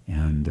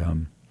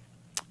 and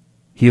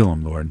heal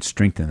them, Lord, and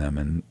strengthen them,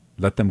 and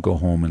let them go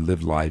home and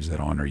live lives that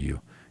honor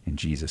you. In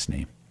Jesus'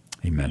 name,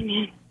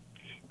 amen.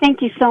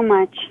 Thank you so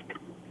much.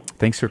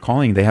 Thanks for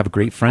calling. They have a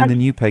great friend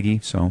in you, Peggy,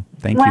 so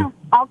thank you. Well,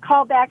 I'll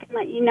call back and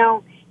let you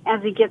know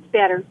as he gets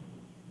better.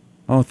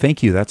 Oh,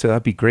 thank you.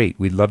 That'd be great.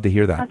 We'd love to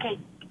hear that.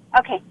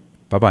 Okay.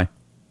 Bye-bye.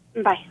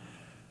 Bye.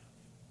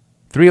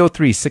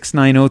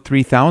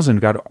 303-690-3000.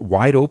 Got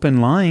wide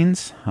open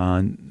lines.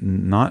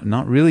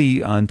 Not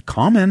really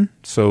uncommon.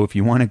 So if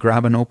you want to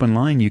grab an open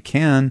line, you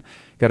can.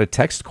 Got a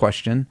text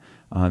question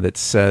that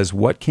says,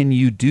 what can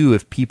you do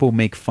if people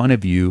make fun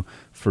of you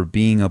for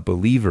being a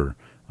believer?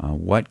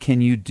 What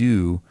can you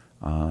do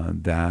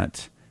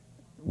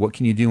what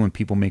can you do when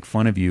people make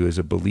fun of you as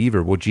a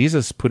believer? Well,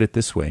 Jesus put it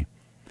this way.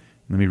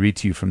 Let me read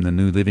to you from the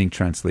New Living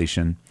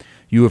Translation.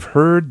 You have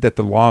heard that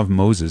the law of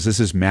Moses, this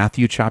is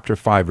Matthew chapter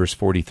 5, verse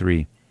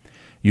 43.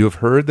 You have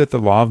heard that the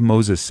law of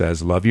Moses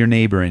says, love your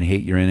neighbor and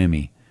hate your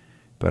enemy.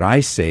 But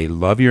I say,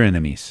 love your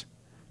enemies.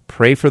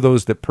 Pray for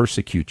those that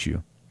persecute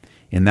you.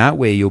 In that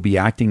way, you'll be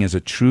acting as a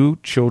true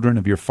children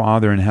of your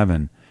Father in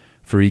heaven,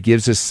 for he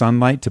gives his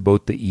sunlight to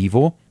both the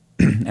evil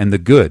and the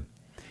good,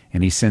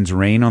 and he sends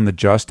rain on the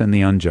just and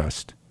the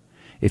unjust.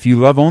 If you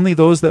love only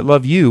those that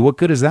love you, what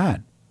good is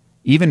that?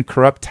 Even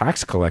corrupt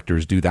tax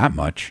collectors do that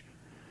much.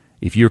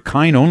 If you're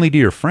kind only to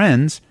your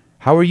friends,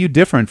 how are you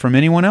different from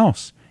anyone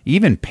else?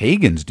 Even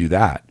pagans do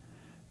that.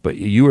 But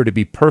you are to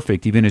be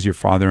perfect, even as your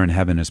Father in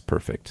heaven is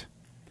perfect.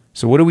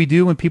 So what do we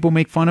do when people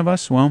make fun of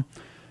us? Well,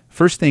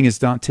 first thing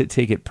is not to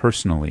take it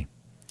personally.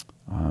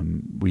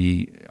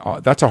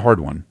 That's a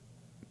hard one.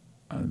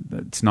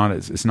 It's not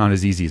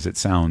as easy as it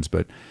sounds,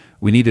 but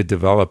we need to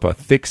develop a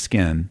thick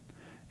skin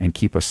and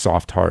keep a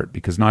soft heart,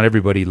 because not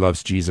everybody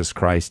loves Jesus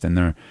Christ, and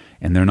they're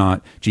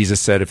not.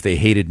 Jesus said, if they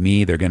hated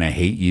me, they're going to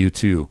hate you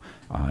too.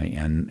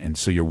 And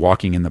so you're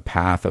walking in the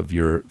path of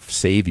your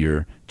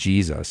Savior,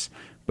 Jesus.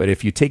 But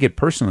if you take it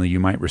personally, you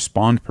might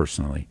respond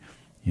personally.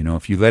 You know,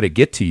 if you let it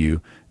get to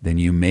you, then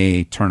you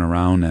may turn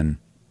around and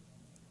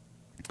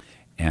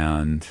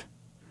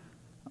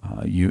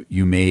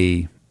you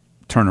may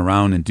turn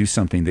around and do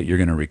something that you're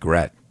going to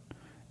regret.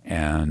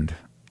 And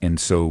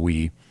so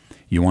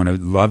you want to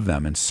love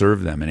them and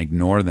serve them and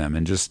ignore them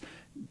and just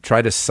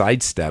try to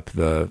sidestep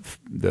the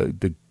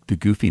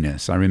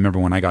goofiness. I remember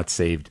when I got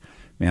saved,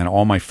 man,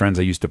 all my friends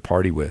I used to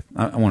party with,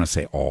 I want to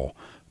say all,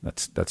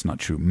 that's not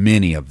true.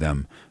 Many of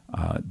them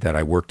that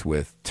I worked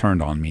with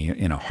turned on me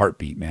in a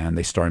heartbeat, man.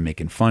 They started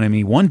making fun of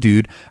me. One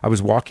dude, I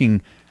was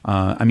walking,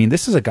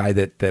 this is a guy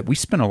that we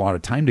spent a lot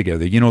of time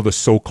together. You know, the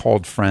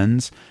so-called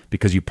friends,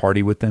 because you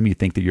party with them, you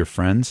think that you're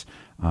friends,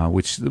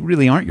 which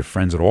really aren't your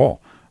friends at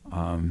all.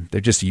 They're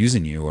just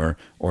using you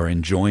or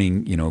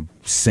enjoying,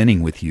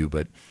 sinning with you.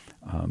 But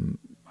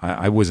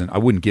I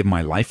wouldn't give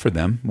my life for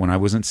them when I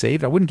wasn't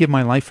saved. I wouldn't give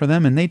my life for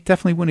them, and they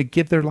definitely wouldn't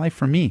give their life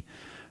for me.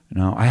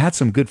 I had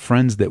some good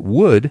friends that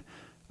would,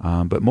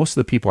 but most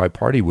of the people I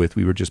party with,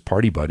 we were just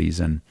party buddies.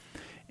 And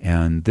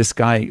this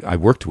guy I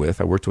worked with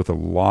a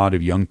lot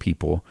of young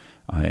people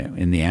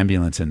in the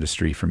ambulance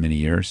industry for many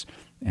years,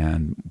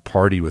 and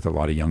partied with a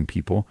lot of young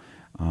people.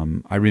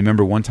 I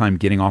remember one time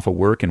getting off of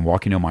work and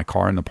walking to my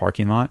car in the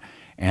parking lot,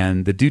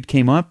 and the dude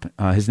came up.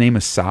 His name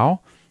is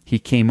Sal. He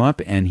came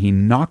up and he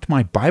knocked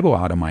my Bible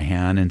out of my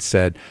hand and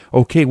said,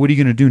 "Okay, what are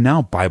you going to do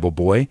now, Bible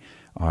boy?"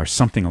 Or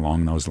something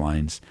along those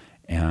lines.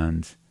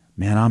 And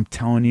man, I'm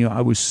telling you,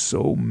 I was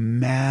so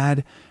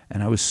mad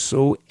and I was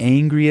so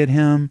angry at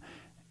him.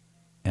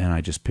 And I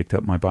just picked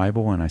up my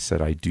Bible and I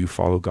said, I do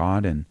follow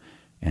God. And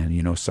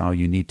Sal,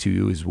 you need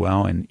to as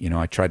well. And,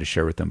 I tried to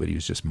share with him, but he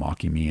was just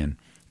mocking me and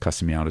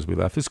cussing me out as we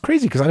left. It's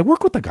crazy because I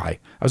work with the guy.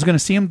 I was going to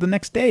see him the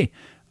next day.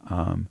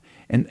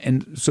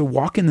 And so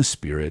walk in the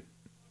Spirit.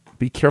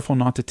 Be careful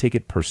not to take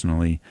it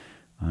personally.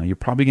 You're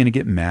probably going to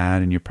get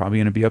mad and you're probably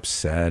going to be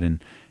upset.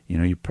 And,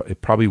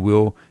 it probably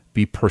will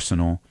be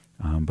personal.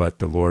 But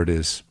the Lord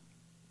is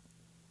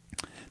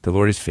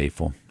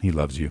faithful. He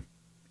loves you.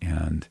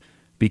 And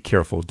be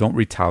careful. Don't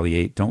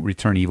retaliate. Don't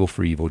return evil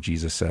for evil,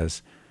 Jesus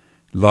says.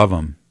 Love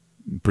them.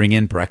 Bring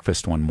in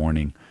breakfast one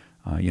morning.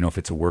 If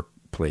it's a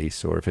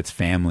workplace or if it's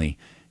family,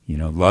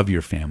 love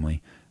your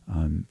family.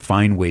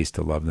 Find ways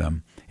to love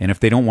them. And if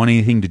they don't want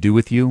anything to do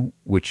with you,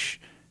 which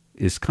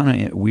is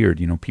kind of weird,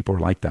 people are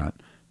like that,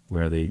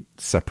 where they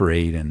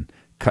separate and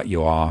cut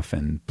you off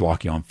and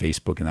block you on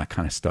Facebook and that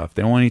kind of stuff.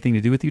 They don't want anything to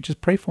do with you.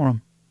 Just pray for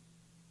them.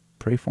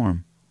 Pray for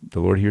them.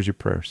 The Lord hears your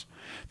prayers.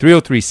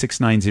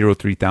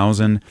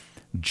 303-690-3000.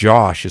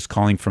 Josh is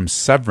calling from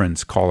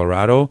Severance,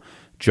 Colorado.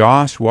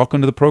 Josh,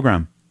 welcome to the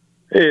program.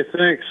 Hey,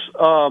 thanks.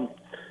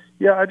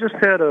 I just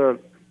had a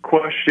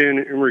question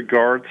in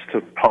regards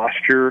to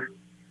posture.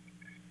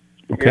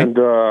 Okay. And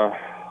I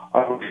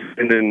was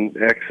in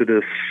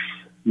Exodus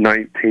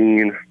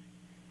 19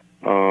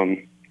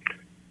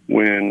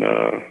 when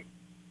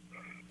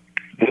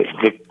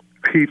the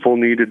people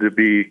needed to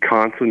be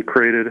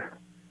consecrated.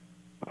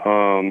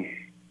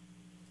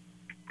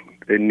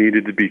 They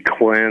needed to be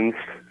cleansed.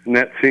 And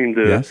that seemed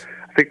to, yes.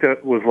 I think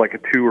that was like a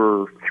 2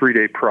 or 3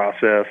 day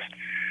process.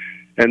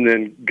 And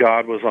then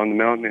God was on the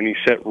mountain and he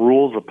set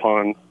rules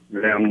upon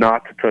them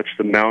not to touch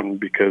the mountain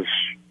because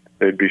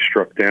they'd be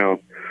struck down.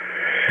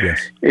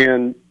 Yes.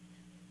 And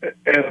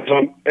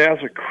as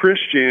a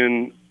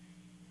Christian,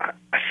 I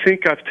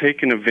think I've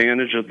taken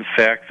advantage of the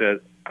fact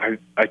that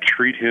I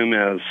treat him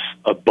as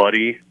a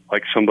buddy,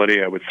 like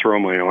somebody I would throw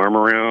my arm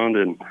around,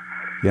 and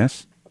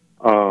yes,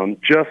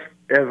 just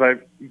as I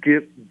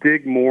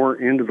dig more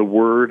into the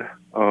Word,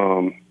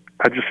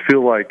 I just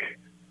feel like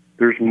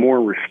there's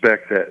more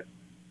respect that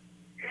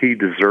he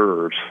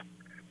deserves.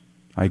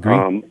 I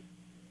agree.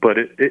 But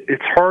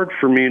it's hard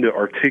for me to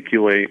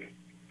articulate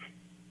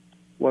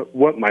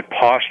what my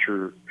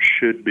posture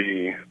should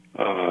be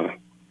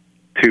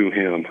to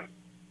him.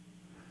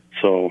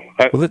 So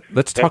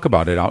let's talk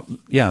about it out.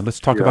 Yeah, let's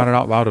talk about it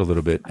out loud a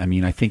little bit. I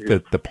mean, I think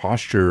that the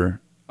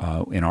posture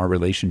in our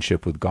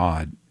relationship with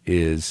God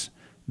is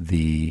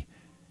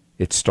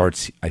it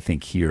starts, I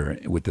think, here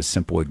with the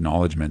simple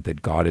acknowledgement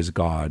that God is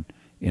God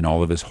in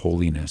all of his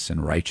holiness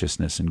and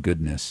righteousness and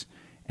goodness,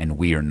 and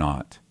we are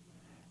not.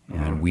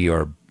 And we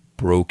are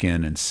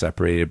broken and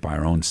separated by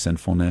our own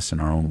sinfulness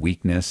and our own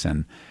weakness.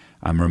 And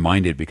I'm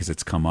reminded, because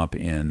it's come up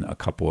in a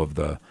couple of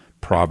the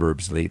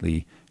Proverbs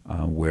lately,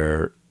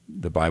 where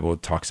the Bible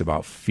talks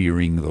about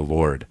fearing the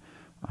Lord.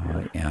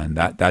 And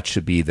that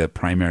should be the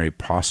primary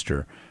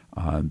posture,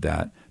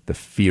 that the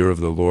fear of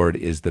the Lord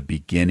is the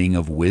beginning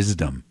of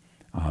wisdom.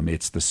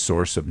 It's the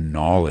source of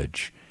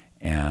knowledge.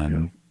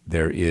 And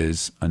there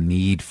is a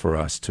need for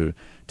us to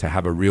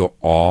have a real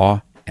awe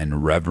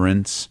and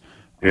reverence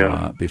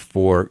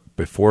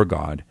before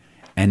God.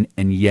 And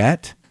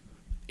yet,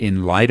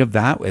 in light of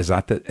that, as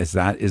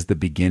that is the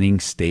beginning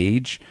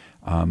stage,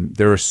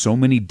 there are so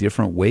many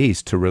different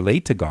ways to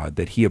relate to God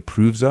that he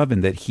approves of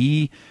and that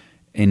he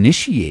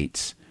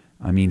initiates.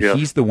 I mean,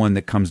 he's the one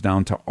that comes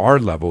down to our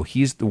level.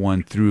 He's the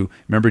one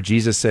remember,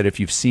 Jesus said, if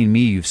you've seen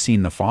me, you've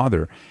seen the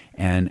Father.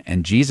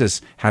 And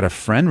Jesus had a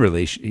friend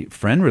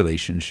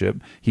relationship.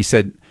 He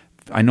said,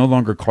 I no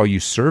longer call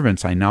you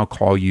servants, I now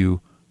call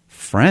you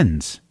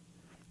friends.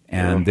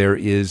 And there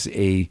is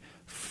a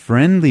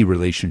friendly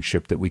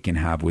relationship that we can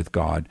have with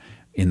God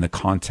in the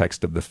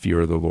context of the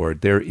fear of the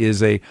Lord. There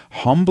is a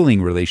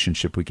humbling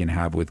relationship we can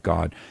have with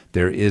God.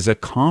 There is a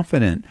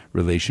confident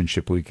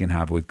relationship we can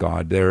have with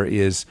God. There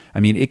is, I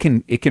mean, it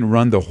can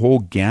run the whole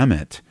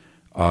gamut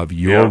of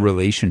your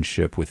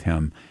relationship with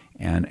him.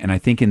 And I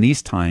think in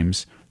these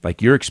times,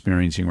 like you're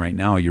experiencing right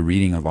now, you're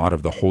reading a lot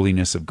of the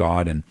holiness of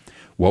God and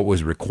what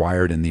was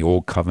required in the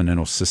old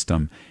covenantal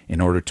system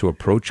in order to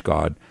approach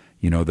God.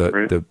 You know,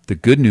 the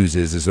good news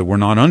is that we're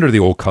not under the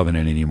old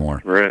covenant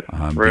anymore,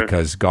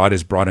 because God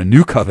has brought a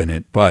new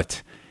covenant,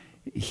 but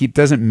he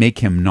doesn't make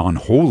him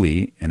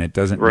non-holy, and it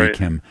doesn't make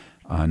him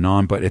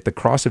but at the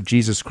cross of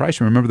Jesus Christ,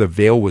 remember, the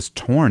veil was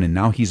torn, and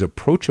now he's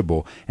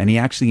approachable, and he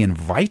actually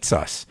invites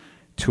us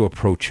to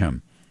approach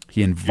him.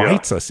 He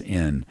invites us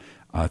in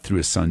through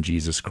his son,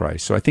 Jesus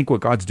Christ. So I think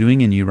what God's doing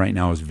in you right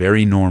now is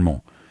very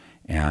normal,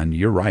 and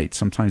you're right.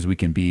 Sometimes we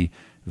can be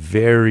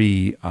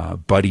very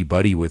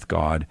buddy-buddy with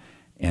God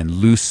and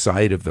lose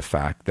sight of the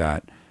fact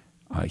that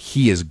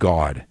he is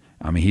God.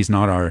 I mean, he's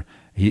not our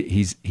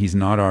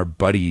not our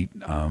buddy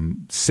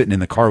sitting in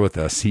the car with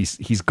us.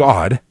 He's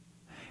God,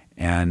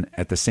 and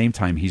at the same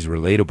time, he's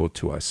relatable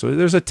to us. So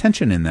there's a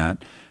tension in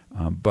that,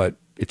 but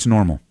it's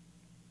normal.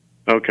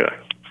 Okay,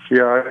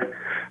 yeah,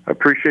 I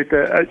appreciate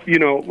that. You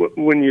know,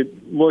 when you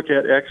look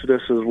at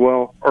Exodus as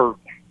well, or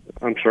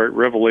I'm sorry,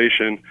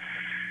 Revelation,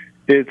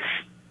 it's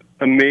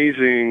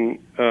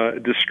amazing.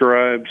 It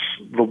describes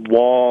the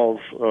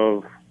walls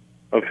of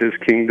his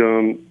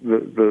kingdom,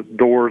 the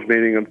doors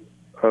made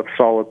of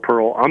solid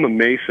pearl. I'm a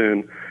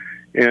Mason,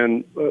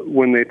 and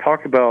when they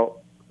talk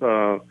about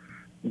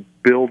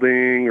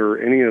building or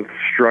any of the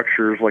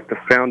structures, like the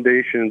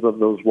foundations of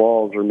those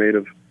walls are made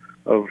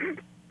of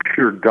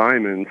pure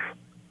diamonds,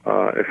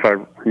 if I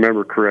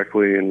remember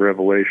correctly in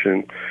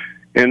Revelation.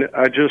 And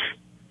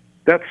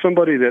that's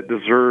somebody that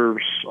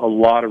deserves a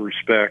lot of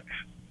respect.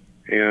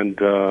 And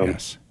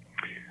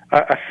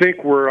I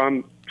think where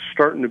I'm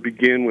starting to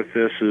begin with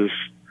this is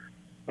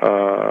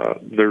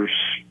there's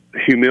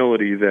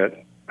humility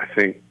that I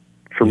think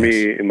for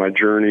me in my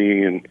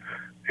journey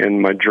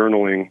and my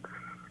journaling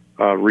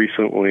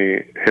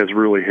recently has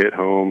really hit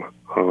home.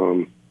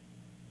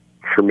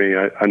 For me,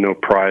 I know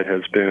pride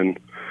has been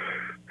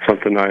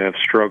something I have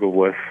struggled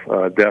with,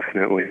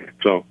 definitely.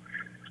 So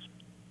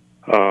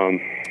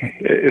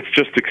it's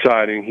just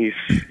exciting.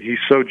 He's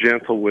so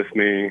gentle with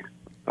me.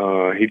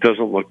 He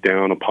doesn't look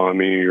down upon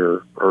me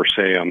or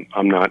say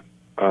I'm not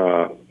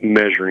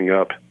measuring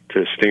up to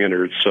his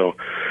standards. So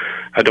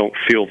I don't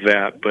feel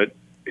that, but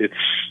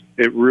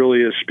it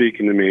really is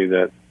speaking to me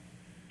that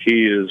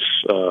he is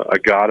a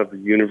God of the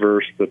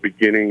universe, the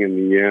beginning and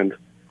the end.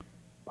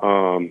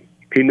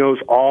 He knows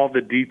all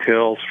the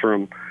details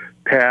from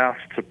past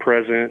to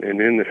present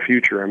and in the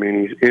future. I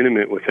mean, he's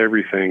intimate with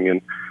everything,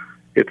 and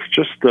it's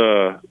just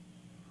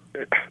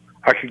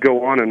I could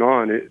go on and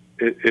on.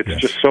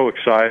 It's just so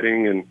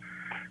exciting,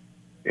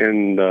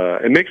 and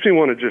it makes me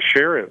want to just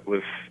share it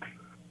with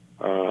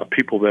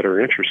people that are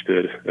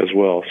interested as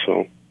well.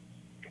 So,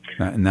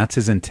 and that's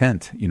his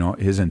intent. You know,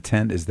 his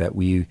intent is that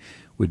we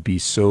would be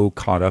so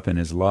caught up in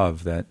his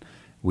love that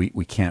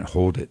we can't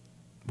hold it.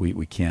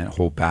 We can't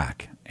hold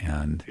back,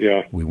 and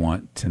Yeah. we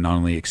want to not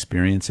only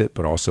experience it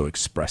but also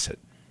express it.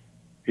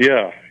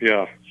 Yeah.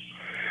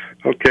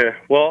 Okay.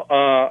 Well,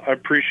 I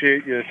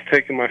appreciate you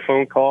taking my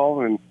phone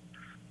call, and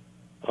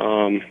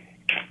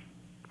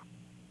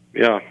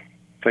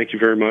thank you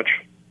very much.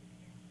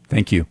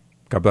 Thank you.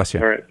 God bless you.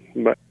 All right.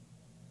 Bye.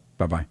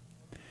 Bye-bye.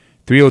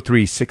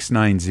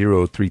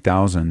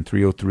 303-690-3000,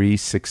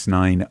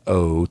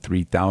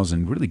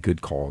 303-690-3000. Really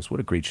good calls. What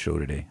a great show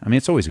today. I mean,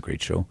 it's always a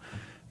great show,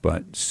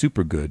 but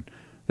super good.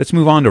 Let's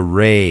move on to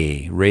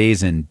Ray.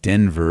 Ray's in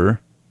Denver.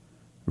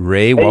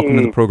 Ray, welcome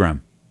to the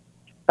program.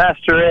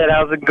 Pastor Ed,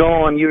 how's it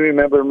going? You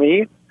remember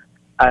me,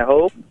 I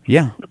hope?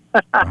 Yeah.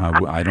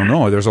 I don't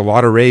know. There's a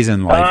lot of Rays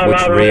in life.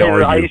 Which Ray are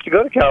you? I used to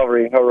go to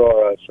Calvary in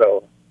Aurora,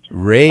 so...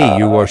 Ray,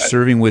 you are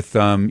serving with,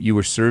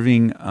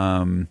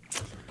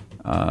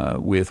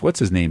 with, what's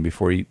his name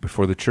before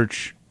the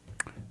church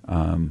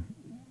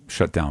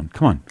shut down?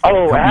 Come on.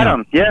 Oh,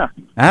 Adam, yeah.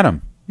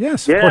 Adam.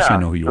 Yes, of course I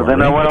know who you are.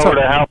 Then Ray. I went over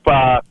to help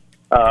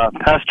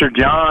Pastor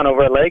John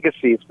over at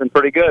Legacy. It's been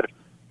pretty good.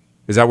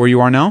 Is that where you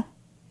are now?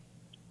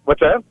 What's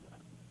that?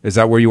 Is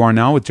that where you are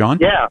now with John?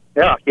 Yeah.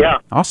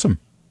 Awesome.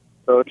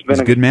 So it's been He's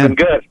a good man.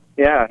 Been good.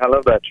 Yeah, I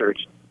love that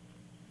church.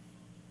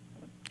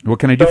 What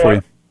can I do for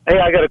you? Hey,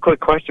 I got a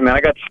quick question, man.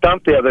 I got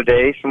stumped the other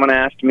day. Someone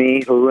asked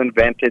me who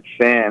invented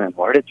sin and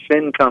where did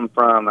sin come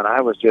from, and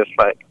I was just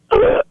like,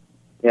 I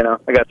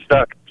got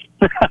stuck.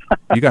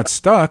 You got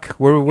stuck?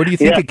 Where do you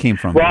think it came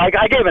from? Well,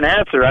 I gave an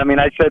answer. I mean,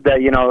 I said that,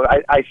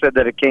 I said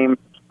that it came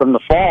from the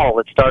fall.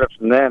 It started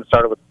from them. It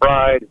started with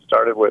pride. It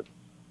started with,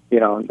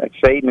 that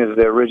Satan is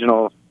the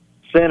original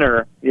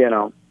sinner,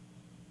 and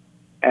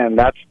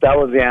that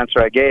was the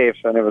answer I gave.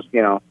 And it was,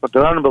 but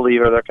the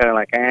unbeliever, they're kind of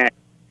like, eh.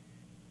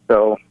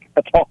 So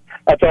that's all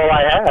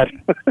I had.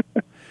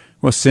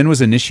 Well, sin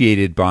was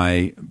initiated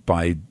by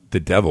the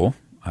devil.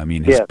 I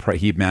mean,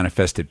 he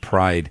manifested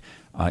pride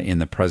in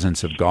the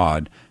presence of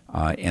God,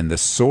 and the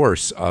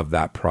source of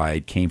that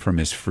pride came from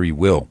his free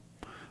will,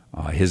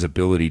 his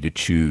ability to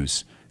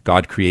choose.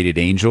 God created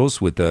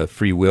angels with a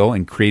free will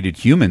and created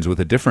humans with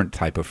a different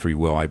type of free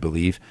will, I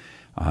believe.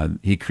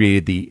 He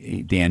created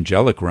the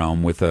angelic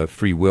realm with a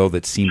free will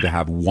that seemed to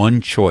have one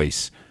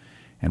choice.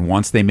 And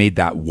once they made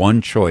that one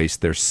choice,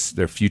 their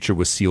future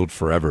was sealed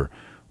forever.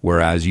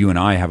 Whereas you and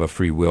I have a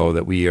free will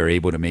that we are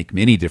able to make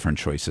many different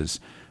choices.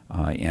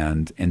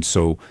 And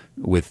so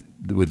with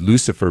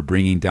Lucifer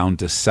bringing down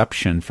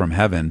deception from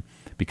heaven,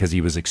 because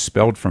he was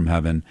expelled from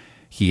heaven,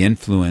 he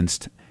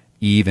influenced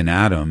Eve and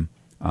Adam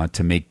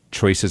to make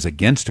choices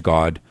against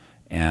God.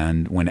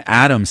 And when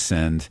Adam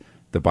sinned,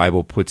 the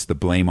Bible puts the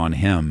blame on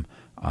him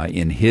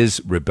in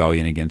his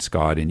rebellion against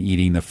God and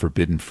eating the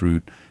forbidden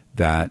fruit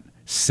that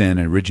sin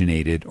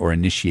originated or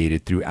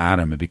initiated through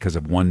Adam. And because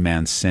of one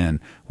man's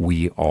sin,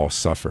 we all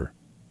suffer.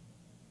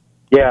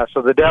 Yeah,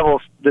 so the devil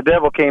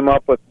came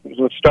up with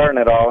starting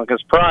it all,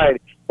 because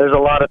pride, there's a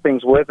lot of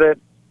things with it.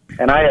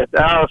 And I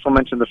also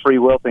mentioned the free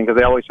will thing, because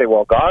they always say,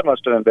 well, God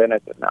must have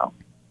invented it. No.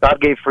 God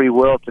gave free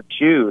will to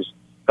choose.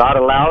 God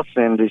allows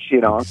sin to,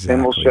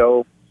 sin will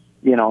show,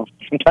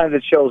 sometimes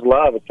it shows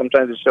love, and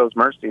sometimes it shows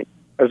mercy.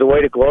 There's a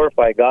way to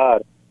glorify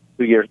God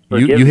through your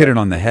forgiveness. You hit it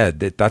on the head.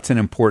 That's an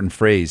important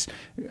phrase.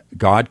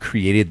 God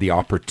created the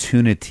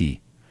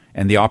opportunity,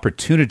 and the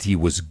opportunity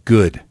was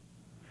good.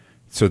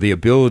 So the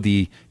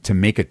ability to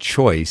make a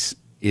choice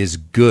is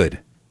good.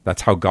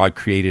 That's how God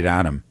created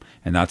Adam,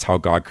 and that's how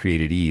God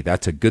created Eve.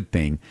 That's a good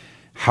thing.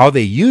 How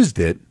they used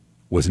it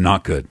was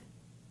not good.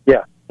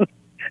 Yeah.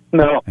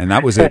 No. And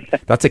that was it.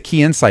 That's a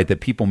key insight that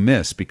people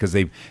miss, because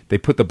they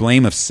put the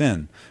blame of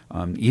sin.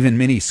 Even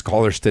many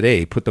scholars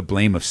today put the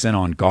blame of sin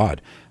on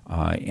God,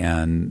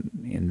 and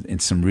in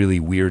some really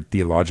weird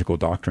theological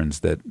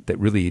doctrines that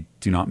really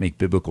do not make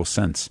biblical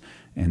sense.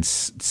 And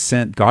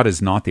sin, God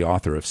is not the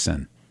author of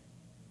sin.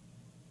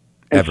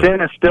 And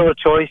sin is still a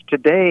choice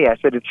today. I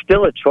said it's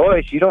still a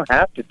choice. You don't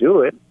have to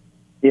do it.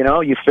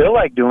 You feel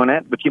like doing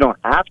it, but you don't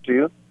have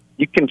to.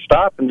 You can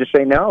stop and just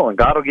say no, and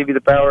God will give you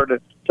the power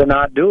to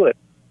not do it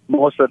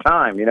most of the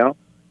time,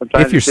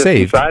 Sometimes if you're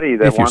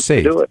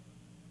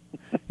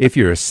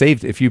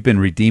saved, if you've been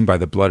redeemed by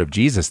the blood of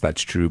Jesus,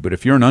 that's true. But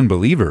if you're an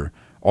unbeliever,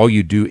 all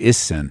you do is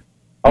sin.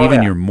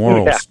 Your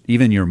morals,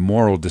 even your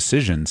moral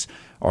decisions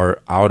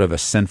are out of a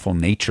sinful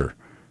nature,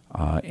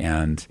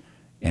 and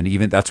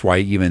even that's why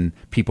even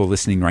people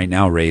listening right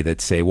now, Ray,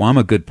 that say, "Well, I'm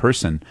a good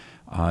person,"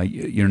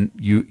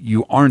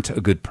 you aren't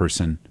a good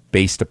person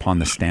based upon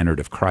the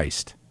standard of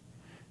Christ.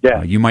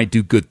 Yeah, you might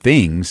do good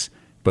things,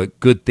 but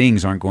good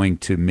things aren't going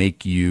to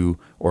make you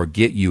or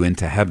get you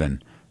into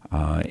heaven.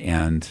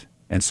 And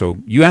so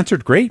you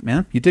answered great,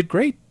 man. You did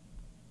great.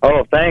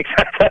 Oh, thanks.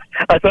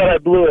 I thought I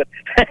blew it.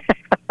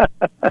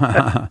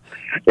 Yeah,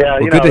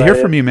 well, good to hear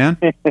from you, man.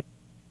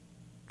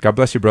 God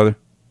bless you, brother.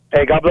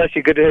 Hey, God bless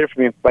you. Good to hear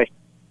from you. Bye.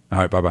 All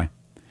right, bye-bye.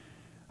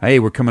 Hey,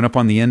 we're coming up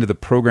on the end of the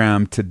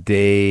program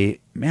today.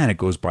 Man, it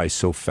goes by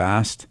so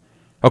fast.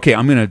 Okay,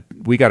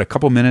 we got a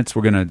couple minutes.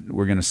 We're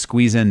gonna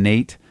squeeze in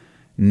Nate.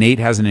 Nate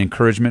has an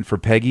encouragement for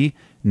Peggy.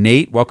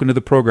 Nate, welcome to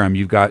the program.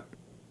 You've got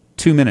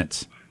 2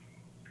 minutes.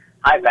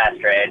 Hi,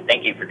 Pastor Ed.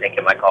 Thank you for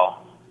taking my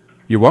call.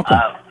 You're welcome.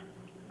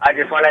 I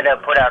just wanted to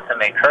put out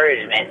some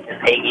encouragement to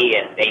Peggy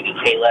and baby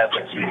Caleb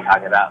when she was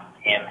talking about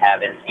him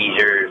having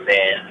seizures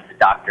and the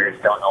doctors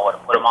don't know what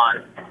to put him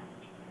on.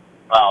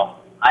 Well,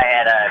 I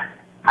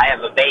have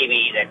a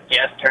baby that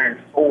just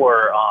turned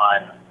 4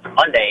 on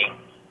Monday,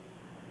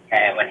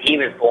 and when he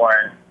was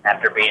born,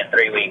 after being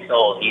 3 weeks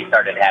old, he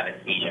started having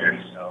seizures.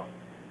 So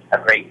a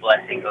great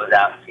blessing goes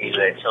out to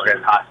the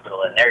Children's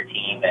Hospital and their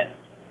team. And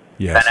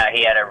Yes. found out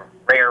he had a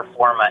rare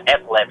form of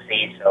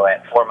epilepsy, so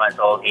at 4 months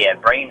old, he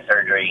had brain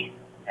surgery.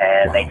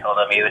 And they told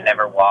him he would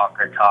never walk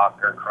or talk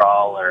or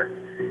crawl or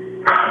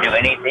do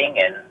anything.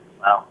 And,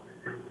 well,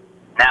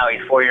 now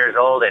he's 4 years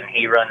old, and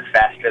he runs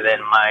faster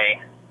than my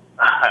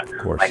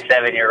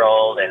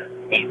 7-year-old,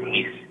 and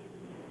he's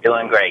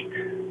doing great.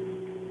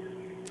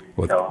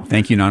 Well,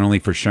 thank you not only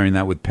for sharing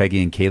that with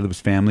Peggy and Caleb's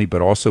family,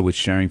 but also with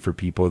sharing for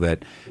people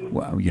that,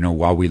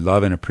 while we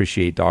love and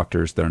appreciate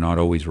doctors, they're not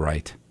always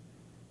right.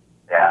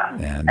 Yeah.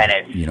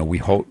 And we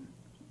hope.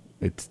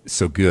 It's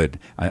so good.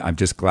 I'm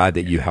just glad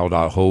that you held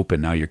out hope,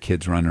 and now your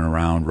kid's running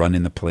around,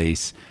 running the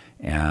place,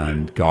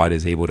 and God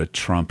is able to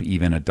trump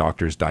even a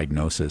doctor's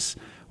diagnosis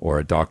or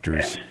a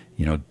doctor's,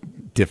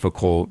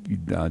 difficult,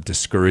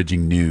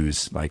 discouraging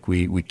news. Like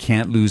we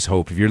can't lose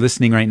hope. If you're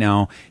listening right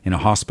now in a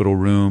hospital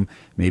room,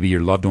 maybe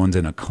your loved one's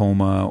in a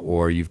coma,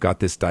 or you've got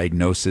this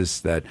diagnosis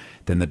that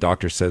then the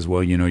doctor says,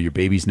 well, your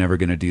baby's never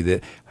going to do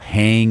that.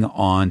 Hang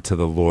on to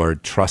the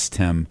Lord. Trust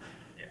Him,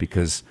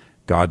 because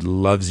God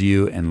loves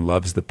you and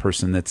loves the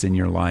person that's in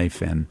your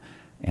life, and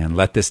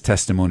let this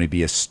testimony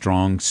be a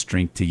strong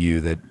strength to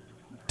you that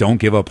don't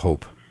give up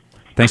hope.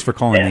 Thanks for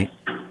calling, Nate.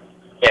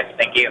 Yes,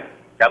 thank you.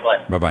 God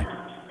bless. Bye-bye.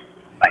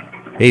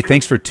 Bye. Hey,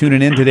 thanks for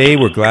tuning in today.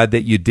 We're glad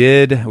that you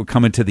did. We're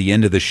coming to the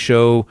end of the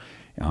show.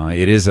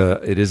 It is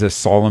a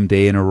solemn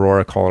day in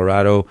Aurora,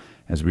 Colorado,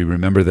 as we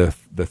remember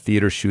the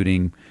theater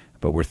shooting,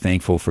 but we're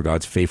thankful for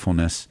God's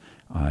faithfulness,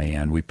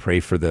 and we pray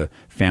for the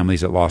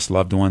families that lost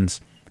loved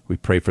ones. We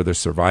pray for the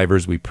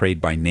survivors. We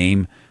prayed by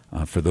name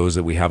for those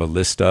that we have a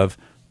list of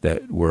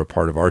that were a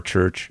part of our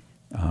church.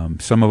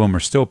 Some of them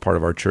are still part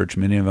of our church.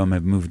 Many of them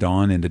have moved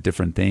on into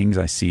different things.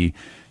 I see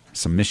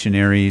some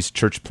missionaries,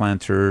 church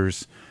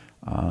planters.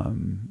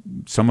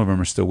 Some of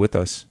them are still with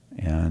us,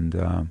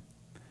 and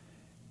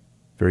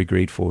very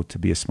grateful to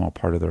be a small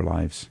part of their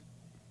lives.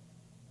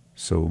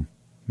 So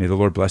may the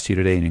Lord bless you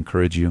today and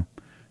encourage you.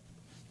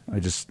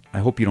 I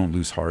hope you don't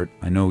lose heart.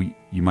 I know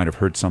you might have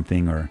heard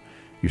something, or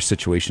your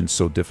situation's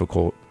so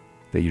difficult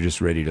that you're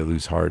just ready to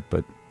lose heart,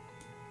 but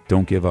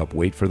don't give up.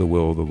 Wait for the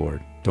will of the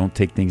Lord. Don't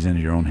take things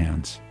into your own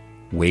hands.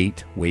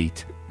 Wait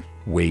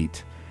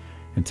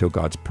until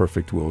God's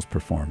perfect will is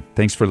performed.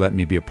 Thanks for letting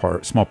me be a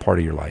small part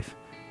of your life.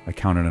 I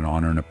count it an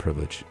honor and a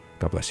privilege.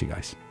 God bless you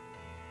guys.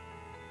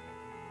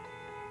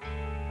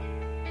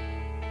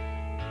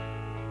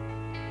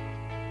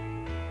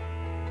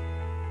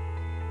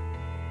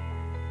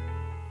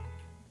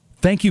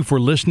 Thank you for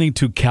listening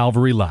to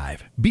Calvary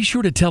Live. Be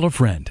sure to tell a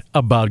friend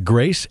about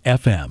Grace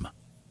FM.